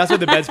 Yeah, that's where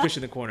the bed's pushed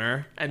in the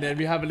corner. And then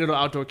we have a little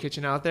outdoor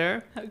kitchen out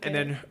there. Okay. And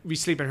then we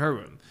sleep in her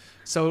room.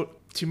 So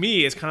to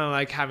me, it's kind of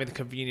like having the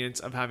convenience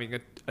of having a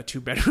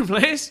 2-bedroom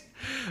place.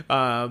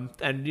 And,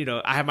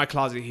 I have my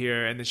closet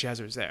here, and then she has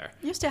hers there.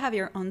 You still have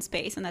your own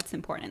space, and that's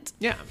important.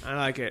 Yeah, I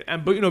like it.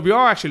 But, we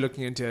are actually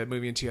looking into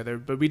moving in together,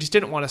 but we just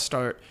didn't want to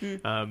start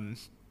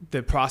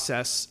the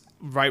process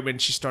right when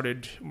she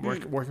started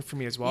working for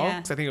me as well,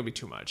 because I think it would be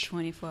too much.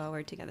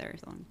 24-hour together or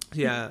something.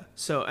 Yeah.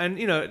 So, and,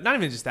 not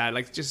even just that,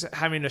 like just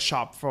having a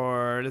shop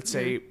for, let's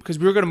say, because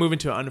we were going to move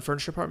into an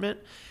unfurnished apartment.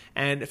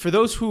 And for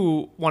those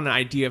who want an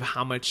idea of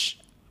how much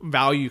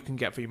value you can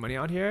get for your money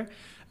out here,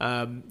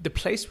 the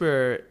place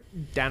where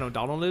Dan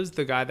O'Donnell lives,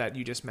 the guy that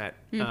you just met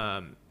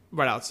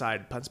right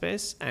outside Pun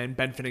Space, and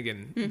Ben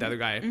Finnegan, the other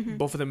guy,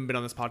 both of them have been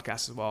on this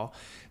podcast as well.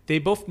 They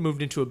both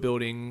moved into a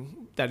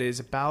building that is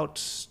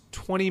about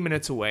 20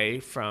 minutes away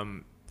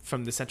from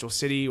the central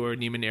city or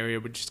Neiman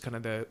area, which is kind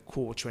of the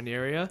cool, trendy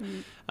area.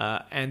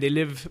 And they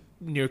live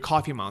near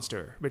Coffee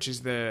Monster, which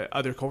is the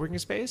other co-working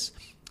space.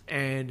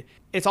 And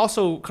it's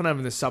also kind of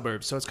in the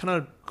suburbs, so it's kind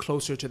of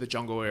closer to the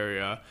jungle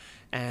area,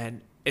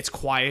 and it's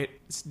quiet.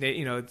 It's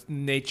it's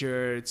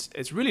nature.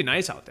 It's really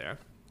nice out there,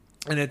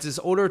 and it's this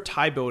older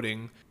Thai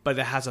building, but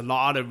it has a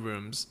lot of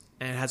rooms,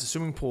 and it has a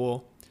swimming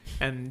pool,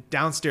 and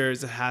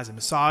downstairs it has a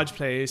massage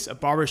place, a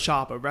barber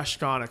shop, a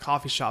restaurant, a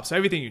coffee shop, so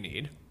everything you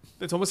need.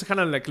 It's almost kind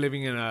of like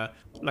living in a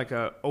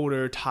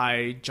older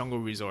Thai jungle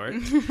resort.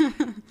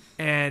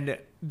 And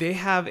they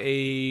have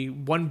a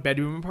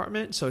 1-bedroom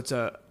apartment. So it's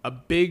a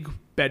big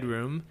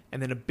bedroom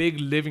and then a big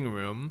living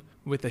room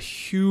with a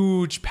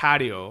huge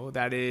patio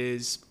that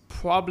is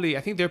probably,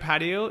 I think their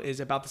patio is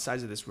about the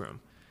size of this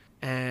room.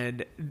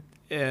 And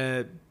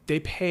they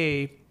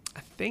pay,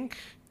 I think,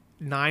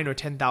 9 or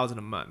 10,000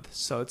 a month.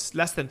 So it's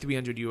less than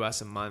 300 US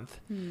a month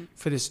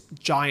for this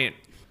giant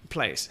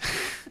place.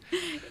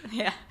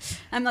 Yeah,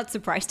 I'm not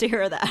surprised to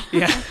hear that.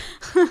 Yeah.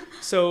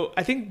 So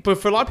I think, but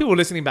for a lot of people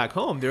listening back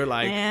home, they're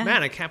like,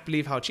 man, I can't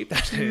believe how cheap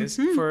that is.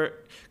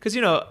 Because,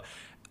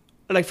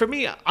 like for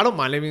me, I don't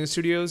mind living in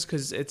studios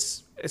because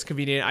it's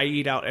convenient. I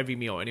eat out every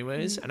meal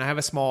anyways. And I have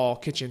a small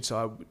kitchen,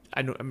 so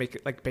I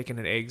make like bacon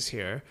and eggs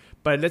here.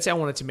 But let's say I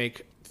wanted to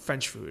make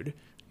French food.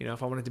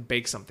 If I wanted to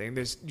bake something,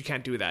 you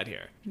can't do that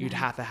here. You'd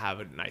have to have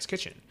a nice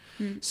kitchen.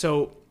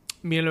 So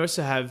me and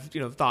Larissa have,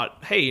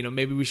 thought, hey,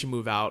 maybe we should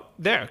move out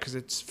there because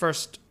it's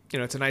first,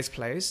 it's a nice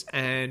place.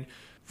 And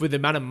with the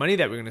amount of money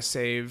that we're going to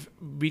save,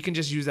 we can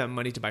just use that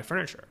money to buy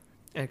furniture.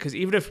 And because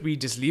even if we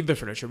just leave the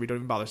furniture, we don't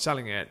even bother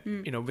selling it,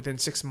 within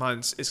 6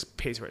 months, it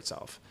pays for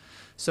itself.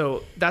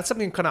 So that's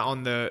something kind of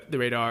on the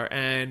radar.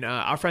 And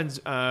our friends,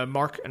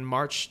 Mark and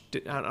March,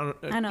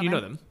 I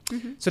know them.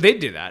 So they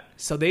did that.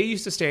 So they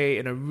used to stay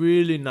in a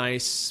really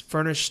nice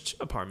furnished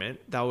apartment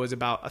that was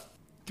about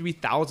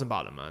 3,000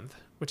 baht a month,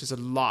 which is a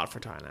lot for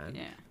Thailand,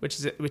 Yeah. which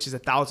is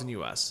 1,000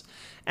 US.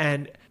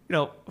 And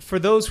for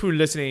those who are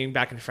listening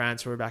back in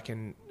France or back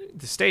in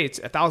the States,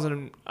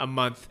 1,000 a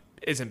month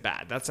isn't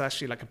bad. That's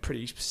actually like a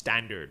pretty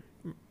standard,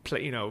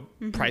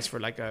 price for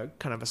like a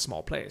kind of a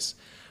small place.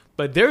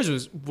 But theirs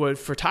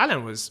for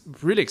Thailand was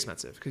really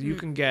expensive because you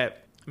can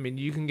get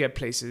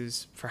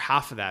places for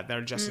half of that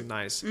are just as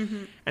nice.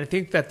 And I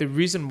think that the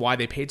reason why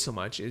they paid so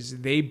much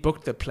is they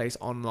booked the place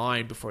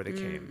online before they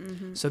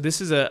came. So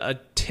this is a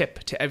tip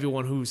to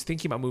everyone who's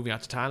thinking about moving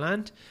out to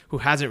Thailand, who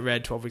hasn't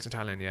read 12 Weeks in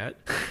Thailand yet.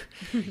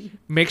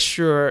 Make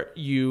sure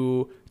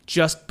you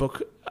just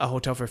book a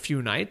hotel for a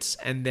few nights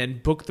and then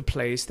book the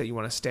place that you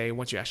want to stay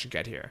once you actually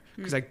get here.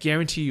 Because I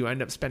guarantee you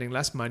end up spending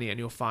less money and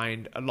you'll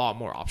find a lot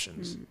more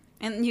options.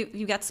 And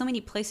you got so many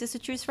places to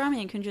choose from,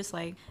 and you can just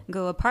like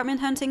go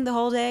apartment hunting the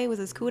whole day with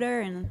a scooter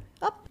and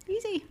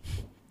easy.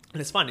 And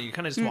it's fun. You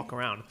kind of just walk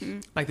around.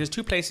 Like there's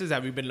two places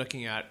that we've been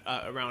looking at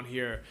around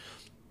here.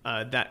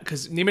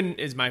 Because Neiman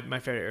is my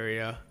favorite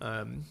area.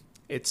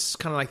 It's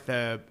kind of like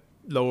the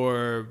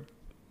lower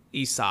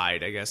east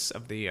side, I guess,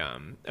 of the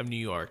of New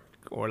York,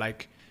 or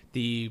like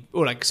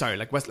more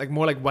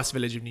like West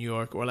Village of New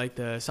York, or like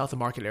the South of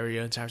Market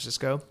area in San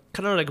Francisco.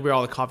 Kind of like where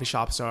all the coffee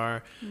shops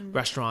are,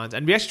 restaurants.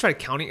 And we actually tried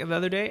counting it the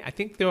other day. I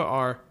think there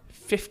are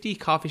 50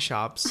 coffee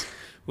shops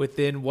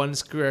within 1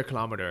 square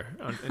kilometer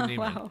in Neiman,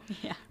 Wow,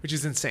 yeah. which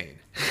is insane.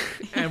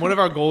 And one of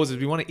our goals is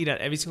we want to eat at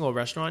every single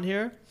restaurant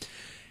here.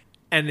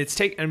 And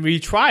we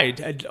tried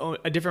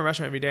a different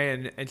restaurant every day,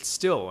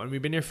 and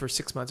we've been here for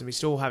 6 months and we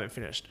still haven't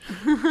finished.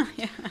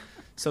 Yeah.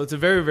 So it's a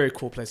very, very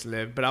cool place to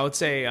live. But I would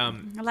say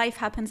Life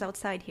happens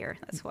outside here.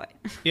 That's why.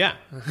 Yeah.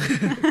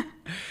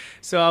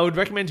 So I would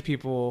recommend to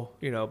people,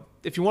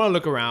 if you want to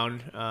look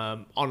around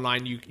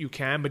online, you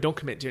can, but don't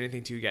commit to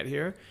anything till you get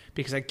here,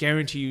 because I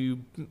guarantee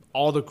you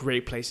all the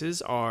great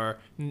places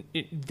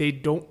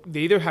they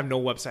either have no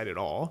website at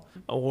all,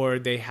 or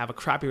they have a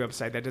crappy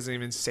website that doesn't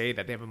even say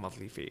that they have a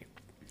monthly fee.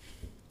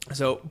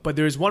 So, but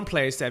there's one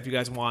place that if you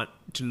guys want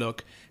to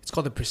look, it's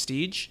called the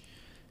Prestige,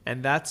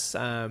 and that's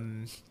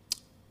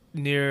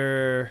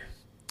near.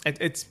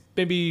 It's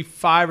maybe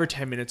 5 or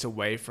 10 minutes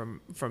away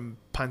from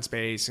Pan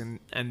Space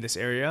and this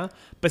area,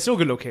 but still a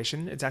good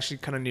location. It's actually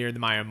kind of near the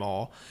Maya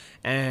Mall,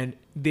 and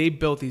they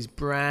built these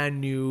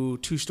brand new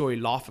 2-story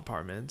loft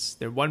apartments.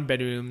 They're 1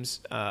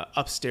 bedrooms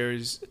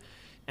upstairs,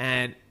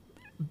 and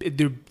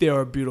they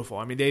are beautiful.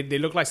 I mean, they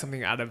look like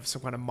something out of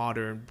some kind of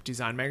modern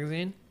design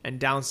magazine. And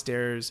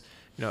downstairs,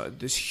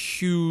 this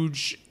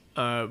huge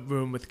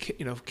room with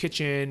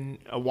kitchen,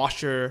 a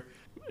washer,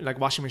 like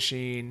washing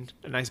machine,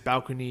 a nice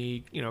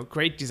balcony,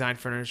 great design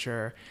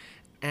furniture,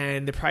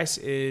 and the price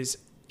is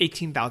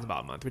 18,000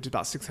 baht a month, which is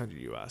about 600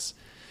 US.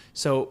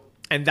 So,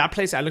 and that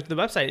place, I looked at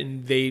the website,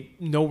 and they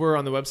nowhere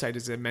on the website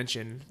does it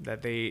mention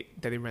that they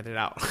rent it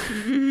out.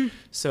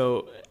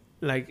 So,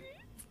 like,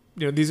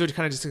 these are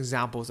kind of just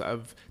examples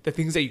of the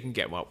things that you can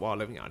get while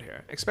living out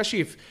here, especially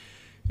if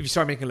you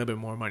start making a little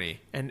bit more money.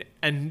 And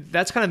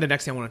that's kind of the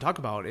next thing I want to talk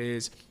about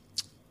is,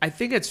 I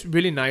think it's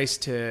really nice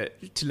to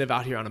live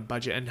out here on a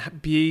budget and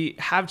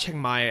have Chiang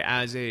Mai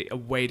as a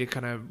way to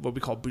kind of what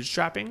we call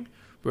bootstrapping,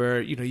 where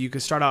you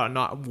could start out and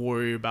not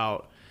worry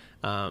about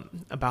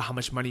how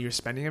much money you're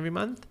spending every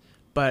month.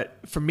 But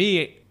for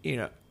me,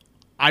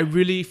 I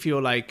really feel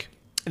like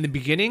in the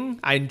beginning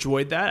I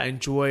enjoyed that. I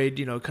enjoyed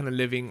kind of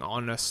living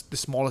on the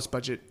smallest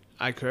budget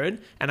I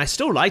could, and I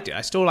still liked it.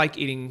 I still like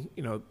eating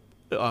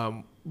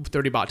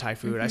 30 baht Thai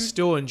food. I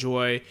still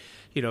enjoy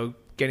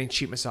getting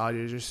cheap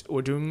massages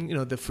or doing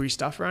the free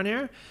stuff around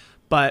here.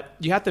 But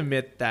you have to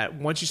admit that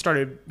once you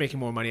started making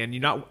more money and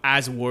you're not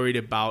as worried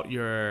about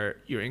your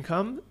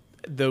income,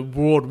 the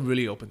world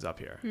really opens up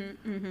here.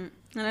 Mm-hmm.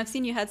 And I've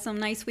seen you had some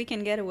nice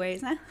weekend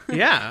getaways, huh?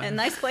 Yeah. And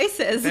nice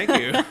places. Thank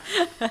you.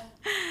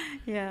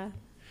 Yeah.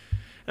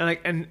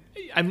 And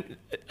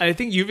I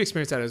think you've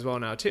experienced that as well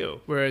now too,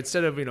 where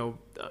instead of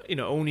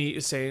only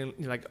saying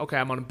like, okay,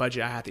 I'm on a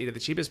budget, I have to eat at the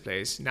cheapest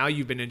place. Now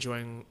you've been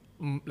enjoying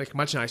like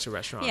much nicer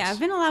restaurants. Yeah, I've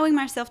been allowing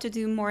myself to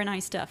do more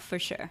nice stuff for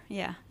sure.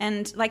 Yeah,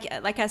 and like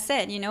I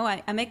said,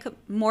 I make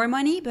more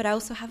money, but I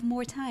also have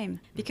more time,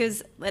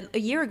 because a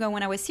year ago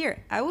when I was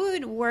here, I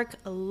would work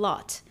a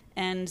lot.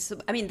 And so,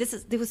 I mean,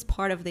 this was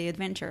part of the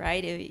adventure,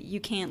 right?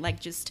 You can't like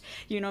just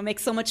make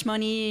so much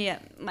money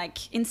like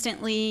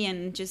instantly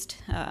and just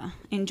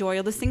enjoy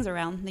all those things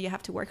around. You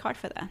have to work hard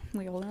for that.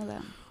 We all know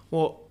that.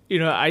 Well,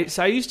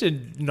 I used to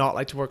not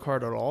like to work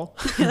hard at all.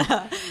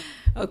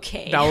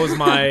 Okay. That was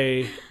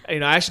my, I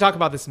actually talk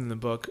about this in the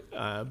book,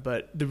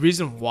 but the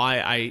reason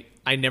why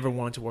I never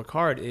wanted to work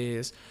hard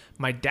is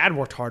my dad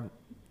worked hard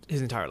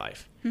his entire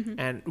life. Mm-hmm.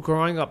 And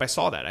growing up, I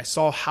saw that. I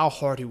saw how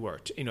hard he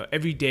worked.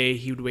 Every day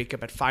he would wake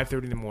up at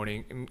 5:30 in the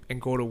morning and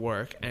go to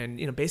work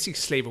and, basically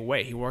slave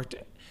away. He worked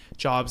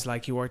jobs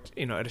like he worked,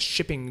 at a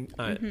shipping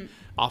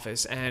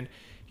office, and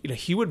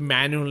he would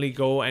manually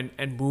go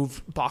and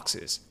move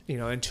boxes,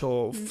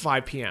 until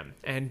 5 p.m.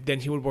 And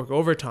then he would work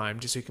overtime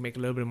just so he could make a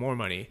little bit more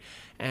money.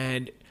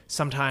 And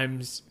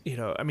sometimes,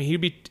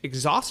 he'd be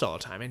exhausted all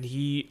the time. And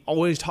he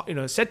always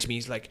said to me,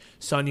 he's like,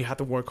 son, you have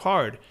to work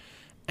hard.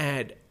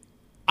 And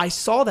I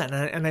saw that,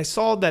 and I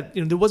saw that,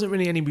 there wasn't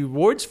really any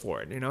rewards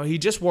for it. He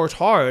just worked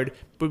hard,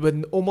 but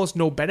with almost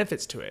no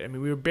benefits to it. I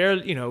mean, we were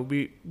barely,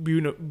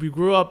 we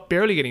grew up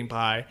barely getting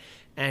by,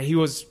 and he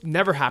was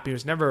never happy. He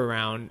was never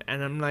around,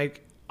 and I'm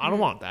like, I don't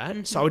want that.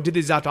 Mm-hmm. So I did the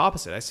exact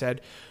opposite. I said,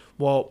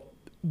 well,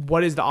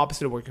 what is the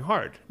opposite of working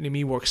hard? And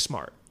me, work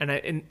smart.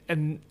 And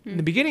in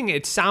the beginning,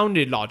 it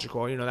sounded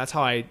logical. That's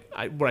how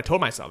what I told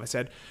myself. I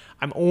said,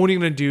 I'm only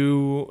going to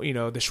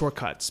do, the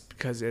shortcuts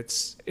because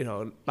it's,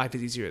 life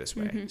is easier this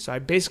way. Mm-hmm. So I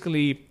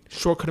basically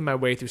shortcutted my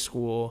way through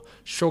school,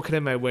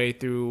 shortcutted my way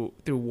through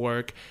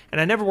work,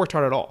 and I never worked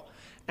hard at all.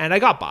 And I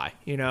got by,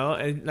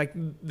 and like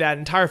that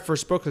entire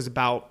first book was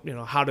about,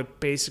 how to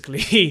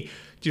basically,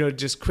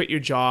 just quit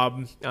your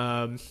job,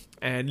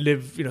 and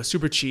live,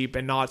 super cheap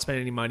and not spend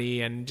any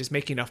money and just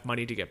make enough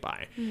money to get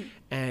by. Mm-hmm.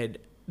 And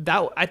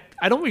that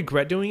I don't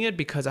regret doing it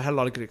because I had a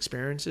lot of good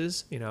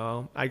experiences.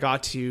 I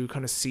got to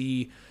kind of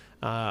see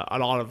a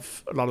lot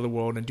of the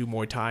world and do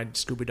Muay Thai,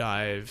 scuba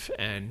dive,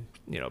 and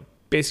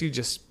basically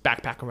just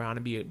backpack around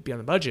and be on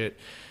the budget.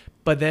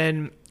 But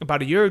then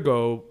about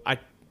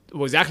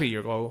exactly a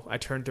year ago, I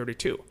turned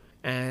 32,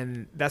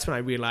 and that's when I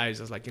realized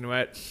I was like, you know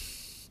what,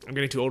 I'm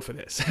getting too old for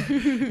this.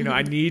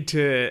 I need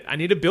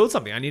to build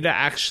something. I need to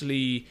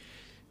actually,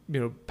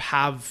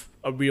 have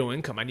a real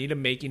income. I need to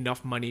make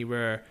enough money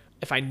where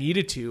if I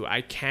needed to,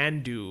 I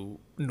can do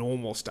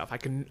normal stuff. I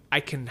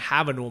can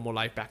have a normal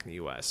life back in the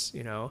US,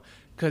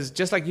 because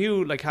just like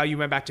you, like how you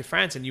went back to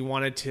France and you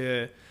wanted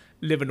to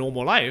live a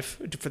normal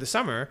life for the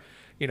summer,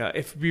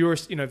 if you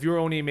were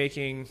only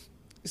making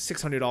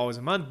 $600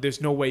 a month,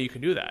 there's no way you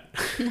can do that.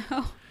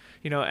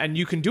 No. And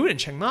you can do it in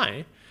Chiang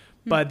Mai,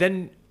 but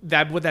then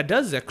what that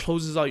does is that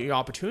closes out your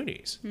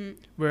opportunities.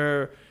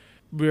 Where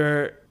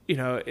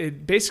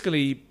it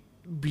basically,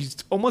 we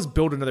almost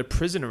build another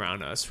prison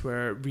around us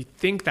where we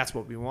think that's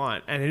what we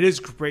want, and it is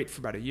great for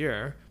about a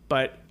year,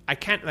 but I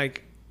can't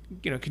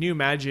can you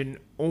imagine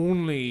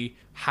only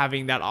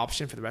having that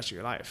option for the rest of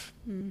your life?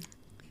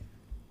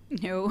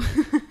 No.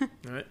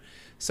 Right.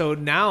 So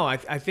now I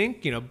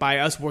think, by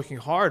us working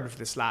hard for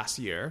this last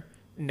year,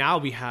 now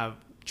we have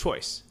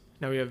choice.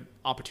 Now we have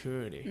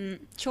opportunity.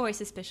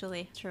 Choice,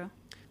 especially. True.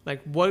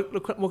 Like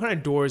what kind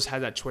of doors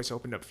has that choice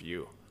opened up for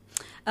you?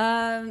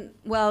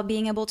 Well,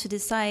 being able to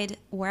decide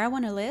where I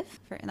want to live,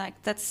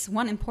 that's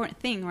one important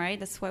thing, right?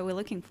 That's what we're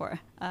looking for,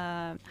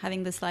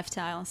 having this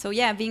lifestyle. So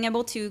yeah, being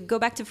able to go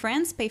back to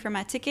France, pay for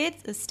my ticket,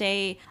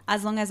 stay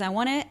as long as I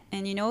want it,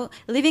 and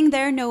living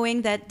there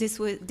knowing that this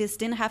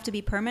didn't have to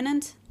be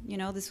permanent.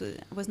 This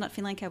was not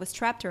feeling like I was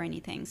trapped or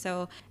anything.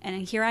 So,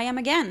 and here I am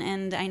again,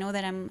 and I know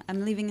that I'm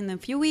leaving in a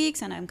few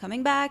weeks, and I'm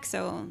coming back.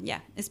 So yeah,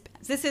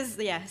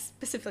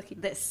 specifically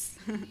this.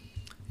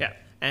 Yeah,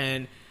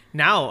 and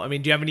now, I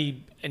mean, do you have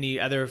any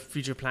other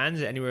future plans?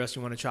 Anywhere else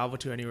you want to travel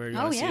to? Anywhere you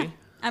want to see?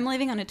 I'm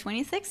leaving on the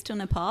 26th to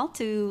Nepal.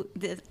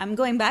 I'm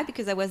going back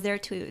because I was there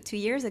 2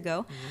 years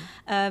ago,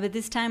 but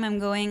this time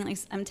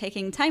I'm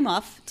taking time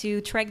off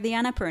to trek the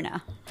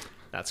Annapurna.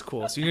 That's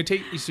cool. So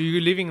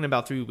you're leaving in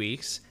about 3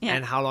 weeks. Yeah.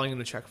 And how long are you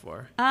going to trek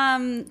for?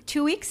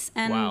 2 weeks,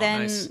 and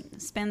then nice.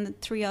 Spend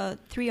three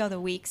other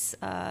weeks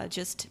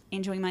just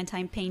enjoying my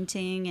time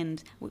painting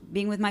and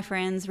being with my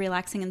friends,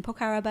 relaxing in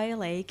Pokhara by a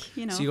lake.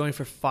 So you're going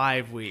for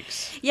 5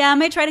 weeks. Yeah, I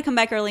may try to come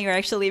back earlier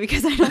actually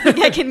because I don't think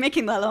I can make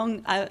it that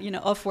long,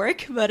 off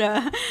work. But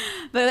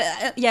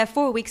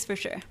 4 weeks for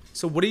sure.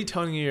 So what are you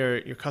telling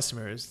your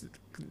customers?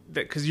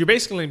 Because you're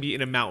basically going to be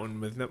in a mountain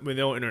with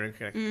no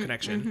internet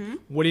connection. Mm-hmm.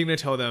 What are you going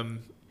to tell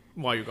them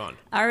while you're gone?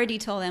 I already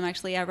told them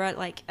actually.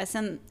 I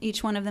sent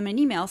each one of them an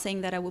email saying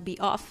that I would be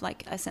off.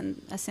 I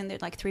sent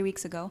it 3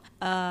 weeks ago.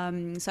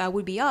 So I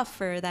would be off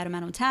for that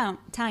amount of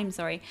time.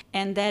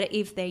 And that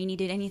if they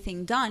needed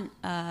anything done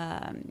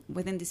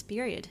within this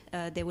period,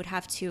 they would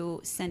have to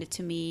send it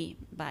to me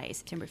by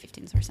September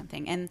 15th or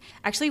something. And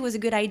actually, it was a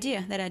good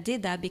idea that I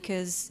did that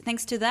because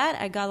thanks to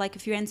that, I got a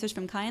few answers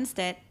from clients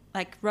that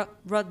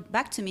wrote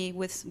back to me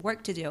with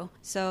work to do.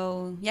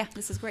 So yeah,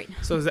 this is great.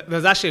 So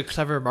there's actually a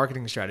clever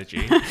marketing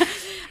strategy.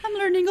 I'm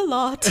learning a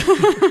lot.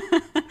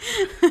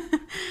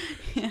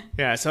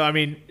 Yeah. So I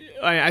mean,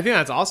 I think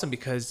that's awesome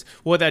because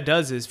what that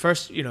does is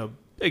first,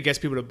 it gets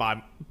people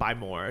to buy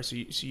more. So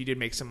you did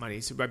make some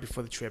money right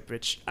before the trip,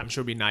 which I'm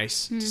sure would be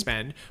nice to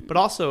spend. But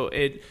also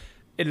it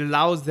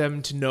allows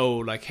them to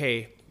know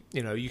hey,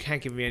 you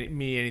can't give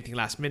me anything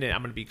last minute.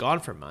 I'm going to be gone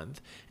for a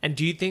month. And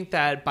do you think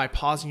that by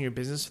pausing your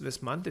business for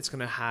this month, you're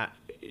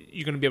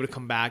going to be able to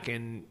come back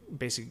and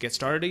basically get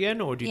started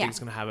again? Or do you think it's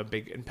going to have a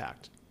big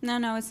impact?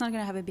 No, it's not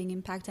going to have a big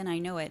impact, and I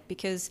know it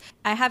because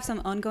I have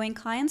some ongoing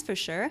clients for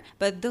sure,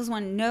 but those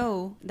ones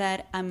know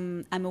that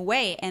I'm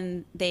away,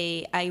 and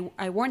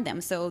I warned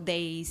them, so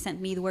they sent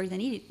me the work that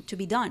needed to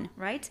be done,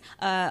 right?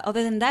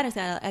 Other than that, is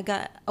that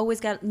I always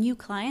got new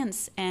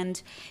clients,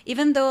 and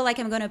even though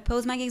I'm going to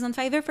post my gigs on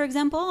Fiverr, for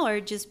example,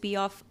 or just be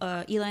off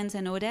Elance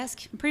and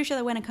Odesk, I'm pretty sure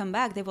that when I come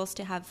back, they will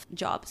still have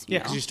jobs. Yeah,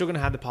 because you're still going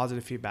to have the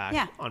positive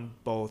feedback on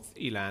both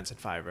Elance and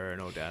Fiverr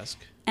and Odesk.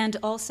 And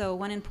also,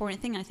 one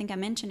important thing I think I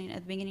mentioned it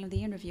at the beginning of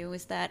the interview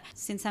is that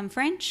since I'm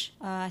French,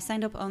 I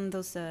signed up on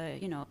those,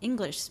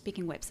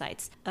 English-speaking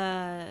websites.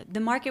 The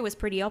market was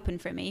pretty open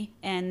for me,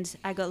 and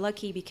I got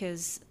lucky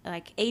because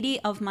like 80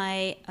 of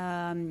my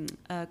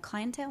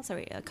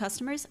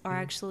customers are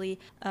actually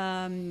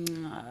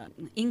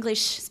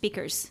English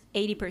speakers,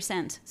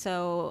 80%.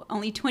 So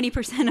only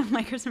 20% of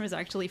my customers are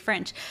actually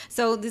French.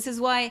 So this is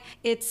why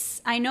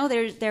I know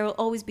there will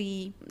always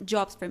be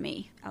jobs for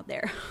me out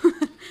there.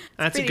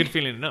 That's a good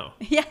feeling to know.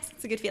 Yes,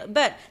 it's a good feeling.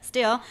 But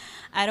still,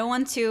 I don't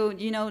want to,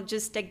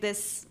 just take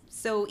this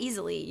so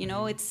easily.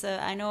 It's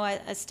I know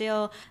I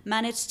still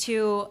manage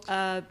to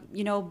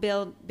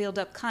build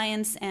up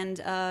clients and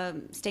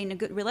stay in a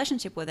good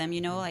relationship with them.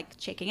 Like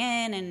checking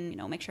in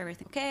and make sure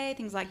everything's okay,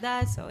 things like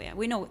that. So yeah,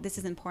 we know this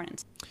is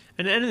important.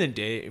 And at the end of the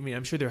day, I mean,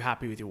 I'm sure they're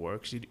happy with your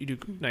work. 'Cause you do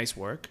nice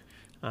work.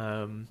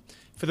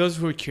 For those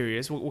who are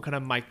curious, what kind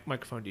of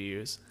microphone do you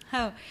use?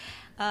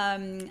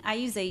 I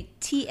use a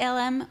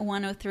TLM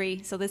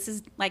 103. So this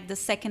is like the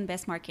second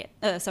best mic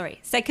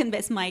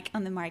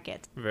on the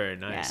market. Very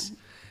nice.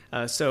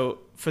 Yeah. So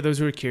for those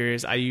who are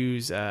curious, I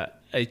use a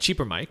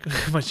cheaper mic,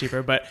 much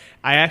cheaper, but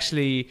I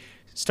actually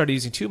started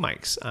using two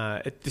mics.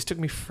 This took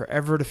me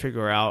forever to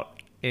figure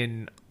out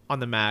on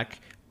the Mac,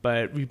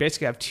 but we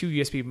basically have two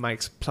USB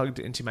mics plugged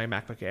into my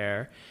MacBook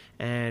Air,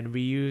 and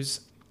we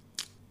use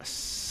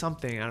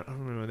something, I don't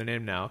remember the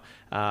name now,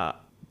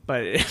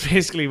 but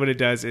basically what it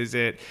does is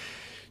it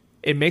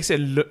makes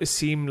it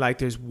seem like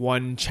there's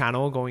one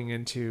channel going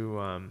into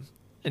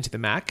the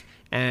Mac,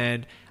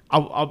 and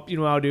I'll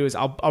what I'll do is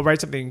I'll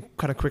write something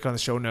kind of quick on the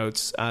show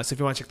notes. So if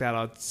you want to check that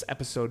out, it's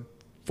episode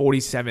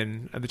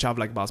 47 of the Travel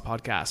Like a Boss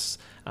podcast,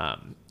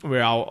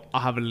 where I'll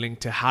have a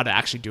link to how to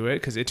actually do it,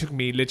 because it took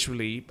me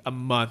literally a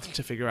month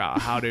to figure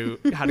out how to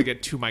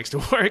get two mics to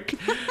work.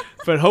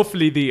 But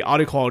hopefully the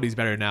audio quality is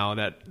better now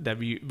that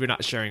we're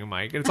not sharing a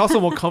mic, and it's also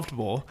more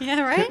comfortable.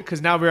 Yeah, right.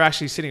 Because now we're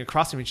actually sitting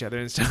across from each other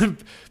instead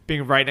of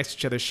being right next to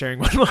each other sharing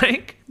one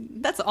mic.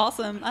 That's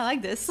awesome. I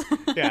like this.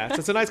 Yeah, so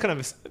it's a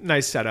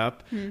nice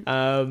setup.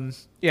 I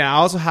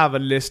also have a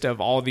list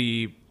of all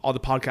the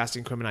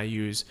podcasting equipment I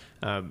use.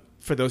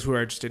 For those who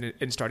are interested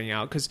in starting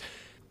out, because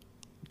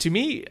to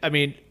me, I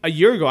mean, a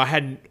year ago I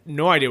had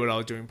no idea what I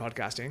was doing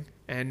podcasting,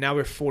 and now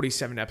we're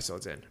 47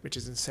 episodes in, which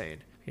is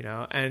insane,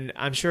 And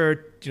I'm sure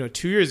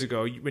 2 years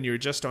ago when you were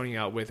just starting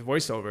out with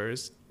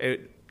voiceovers,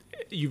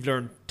 you've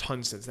learned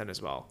tons since then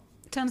as well.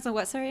 Tons of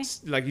what? Sorry.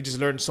 Like you just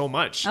learned so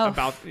much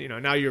about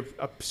now you're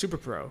a super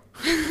pro.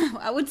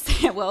 I would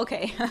say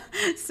okay,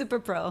 super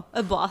pro,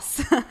 a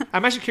boss.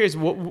 I'm actually curious.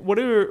 What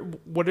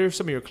are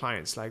some of your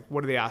clients like?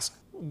 What do they ask?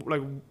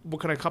 Like,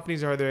 what kind of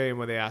companies are they, and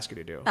what they ask you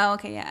to do? Oh,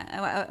 okay,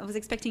 yeah. I was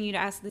expecting you to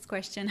ask this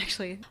question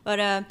actually,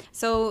 but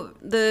so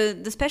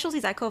the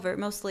specialties I cover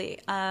mostly.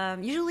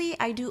 Usually,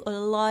 I do a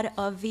lot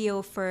of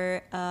VO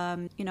for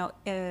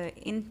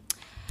in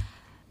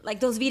like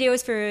those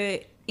videos for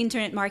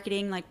internet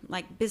marketing, like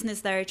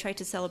business that are trying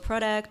to sell a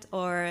product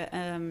or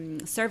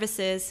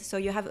services. So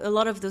you have a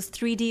lot of those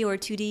 3D or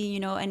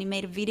 2D,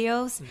 animated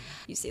videos.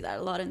 You see that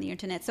a lot on the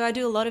internet. So I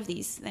do a lot of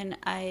these, and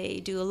I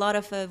do a lot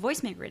of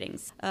voicemail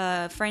readings,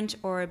 French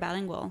or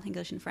bilingual,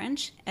 English and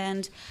French,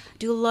 and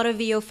do a lot of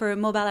video for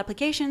mobile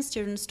applications,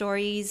 student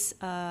stories.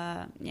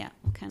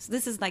 Okay. So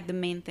this is like the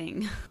main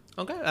thing.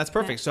 Okay, that's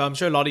perfect. Yeah. So I'm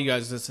sure a lot of you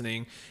guys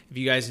listening, if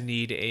you guys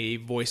need a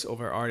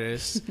voiceover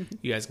artist,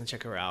 you guys can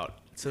check her out.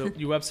 So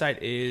your website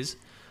is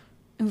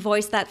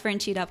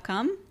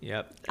voicethatfrenchie.com.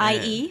 Yep.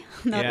 IE,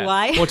 not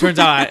Y. Well, it turns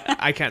out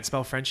I can't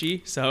spell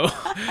Frenchy, so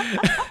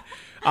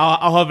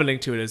I'll have a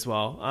link to it as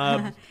well.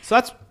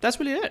 So that's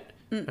really it.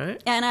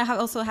 Right? And I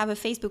also have a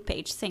Facebook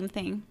page, same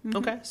thing. Mm-hmm.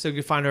 Okay, so you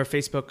can find our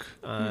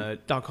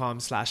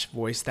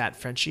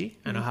facebook.com/voicethatfrenchie,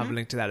 and I'll have a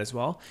link to that as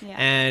well. Yeah.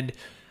 And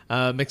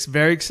I'm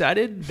very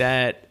excited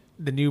that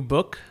the new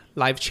book,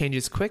 Life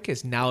Changes Quick,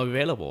 is now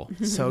available.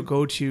 So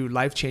go to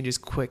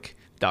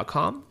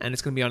lifechangesquick.com, and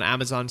it's going to be on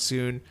Amazon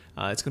soon.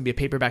 It's going to be a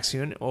paperback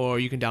soon, or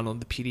you can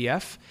download the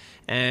PDF.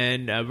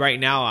 And right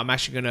now, I'm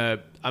actually going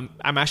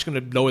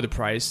to lower the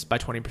price by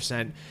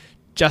 20%,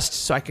 just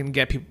so I can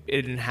get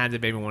it in the hands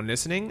of everyone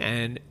listening.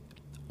 And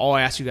all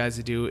I ask you guys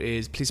to do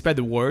is please spread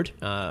the word,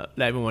 let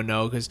everyone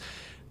know, because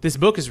this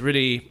book is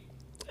really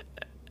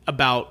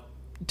about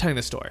telling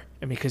the story.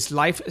 I mean, because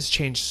life has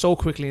changed so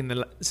quickly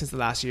since the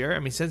last year. I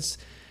mean, since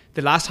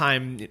the last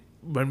time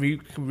when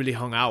we really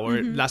hung out,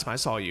 or last time I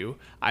saw you,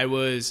 I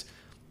was,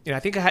 I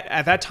think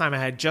at that time I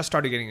had just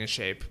started getting in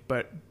shape,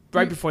 but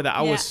right before that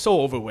I was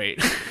so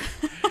overweight.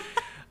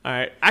 All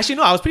right. Actually,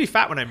 no, I was pretty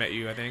fat when I met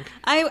you, I think.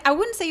 I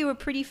wouldn't say you were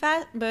pretty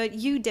fat, but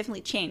you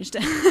definitely changed.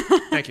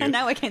 Thank you. And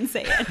now I can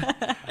say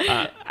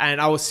it. And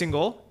I was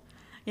single.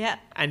 Yeah.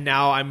 And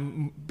now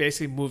I'm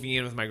basically moving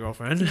in with my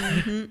girlfriend.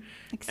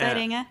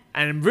 Exciting, And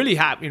I'm really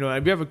happy.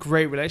 We have a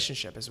great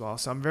relationship as well,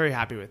 so I'm very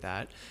happy with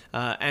that.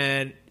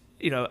 And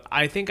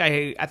I think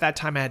at that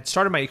time I had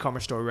started my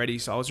e-commerce store already,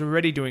 so I was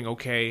already doing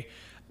okay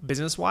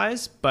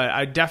business-wise, but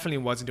I definitely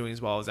wasn't doing as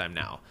well as I'm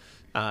now.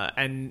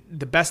 And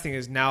the best thing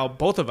is now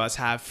both of us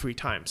have free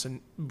time. So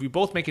we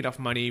both make enough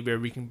money where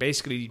we can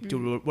basically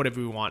do whatever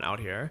we want out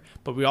here.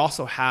 But we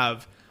also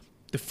have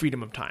the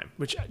freedom of time,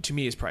 which to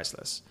me is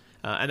priceless.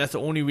 And that's the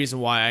only reason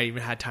why I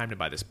even had time to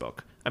buy this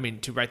book. I mean,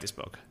 to write this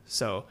book.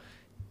 So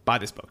buy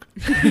this book.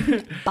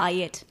 Buy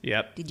it.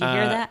 Yep. Did you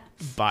hear that?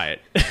 Buy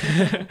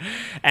it.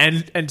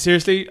 and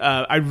seriously,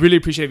 I really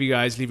appreciate if you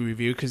guys leave a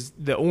review, because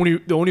the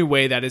only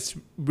way that it's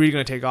really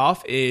going to take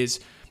off is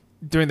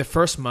during the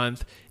first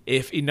month.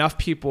 If enough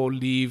people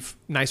leave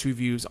nice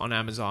reviews on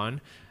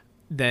Amazon,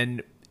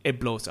 then it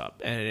blows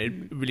up and it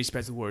really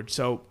spreads the word.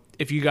 So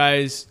if you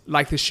guys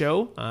like the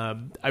show,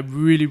 I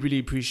really, really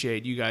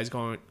appreciate you guys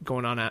going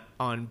on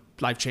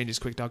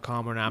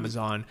lifechangesquick.com or on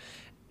Amazon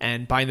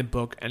and buying the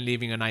book and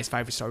leaving a nice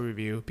 5-star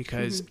review,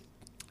 because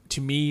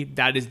to me,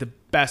 that is the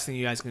best thing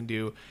you guys can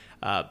do.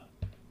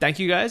 Thank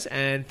you guys.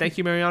 And thank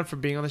you, Marianne, for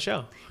being on the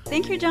show.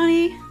 Thank you,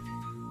 Johnny.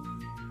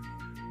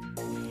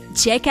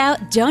 Check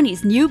out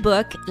Johnny's new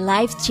book,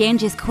 Life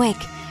Changes Quick.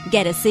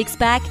 Get a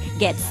six-pack,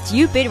 get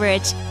stupid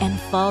rich, and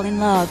fall in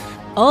love.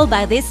 All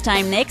by this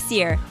time next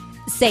year.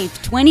 Save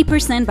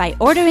 20% by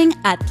ordering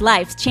at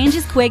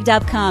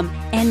lifechangesquick.com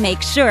and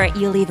make sure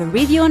you leave a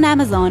review on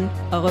Amazon.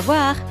 Au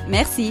revoir.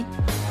 Merci.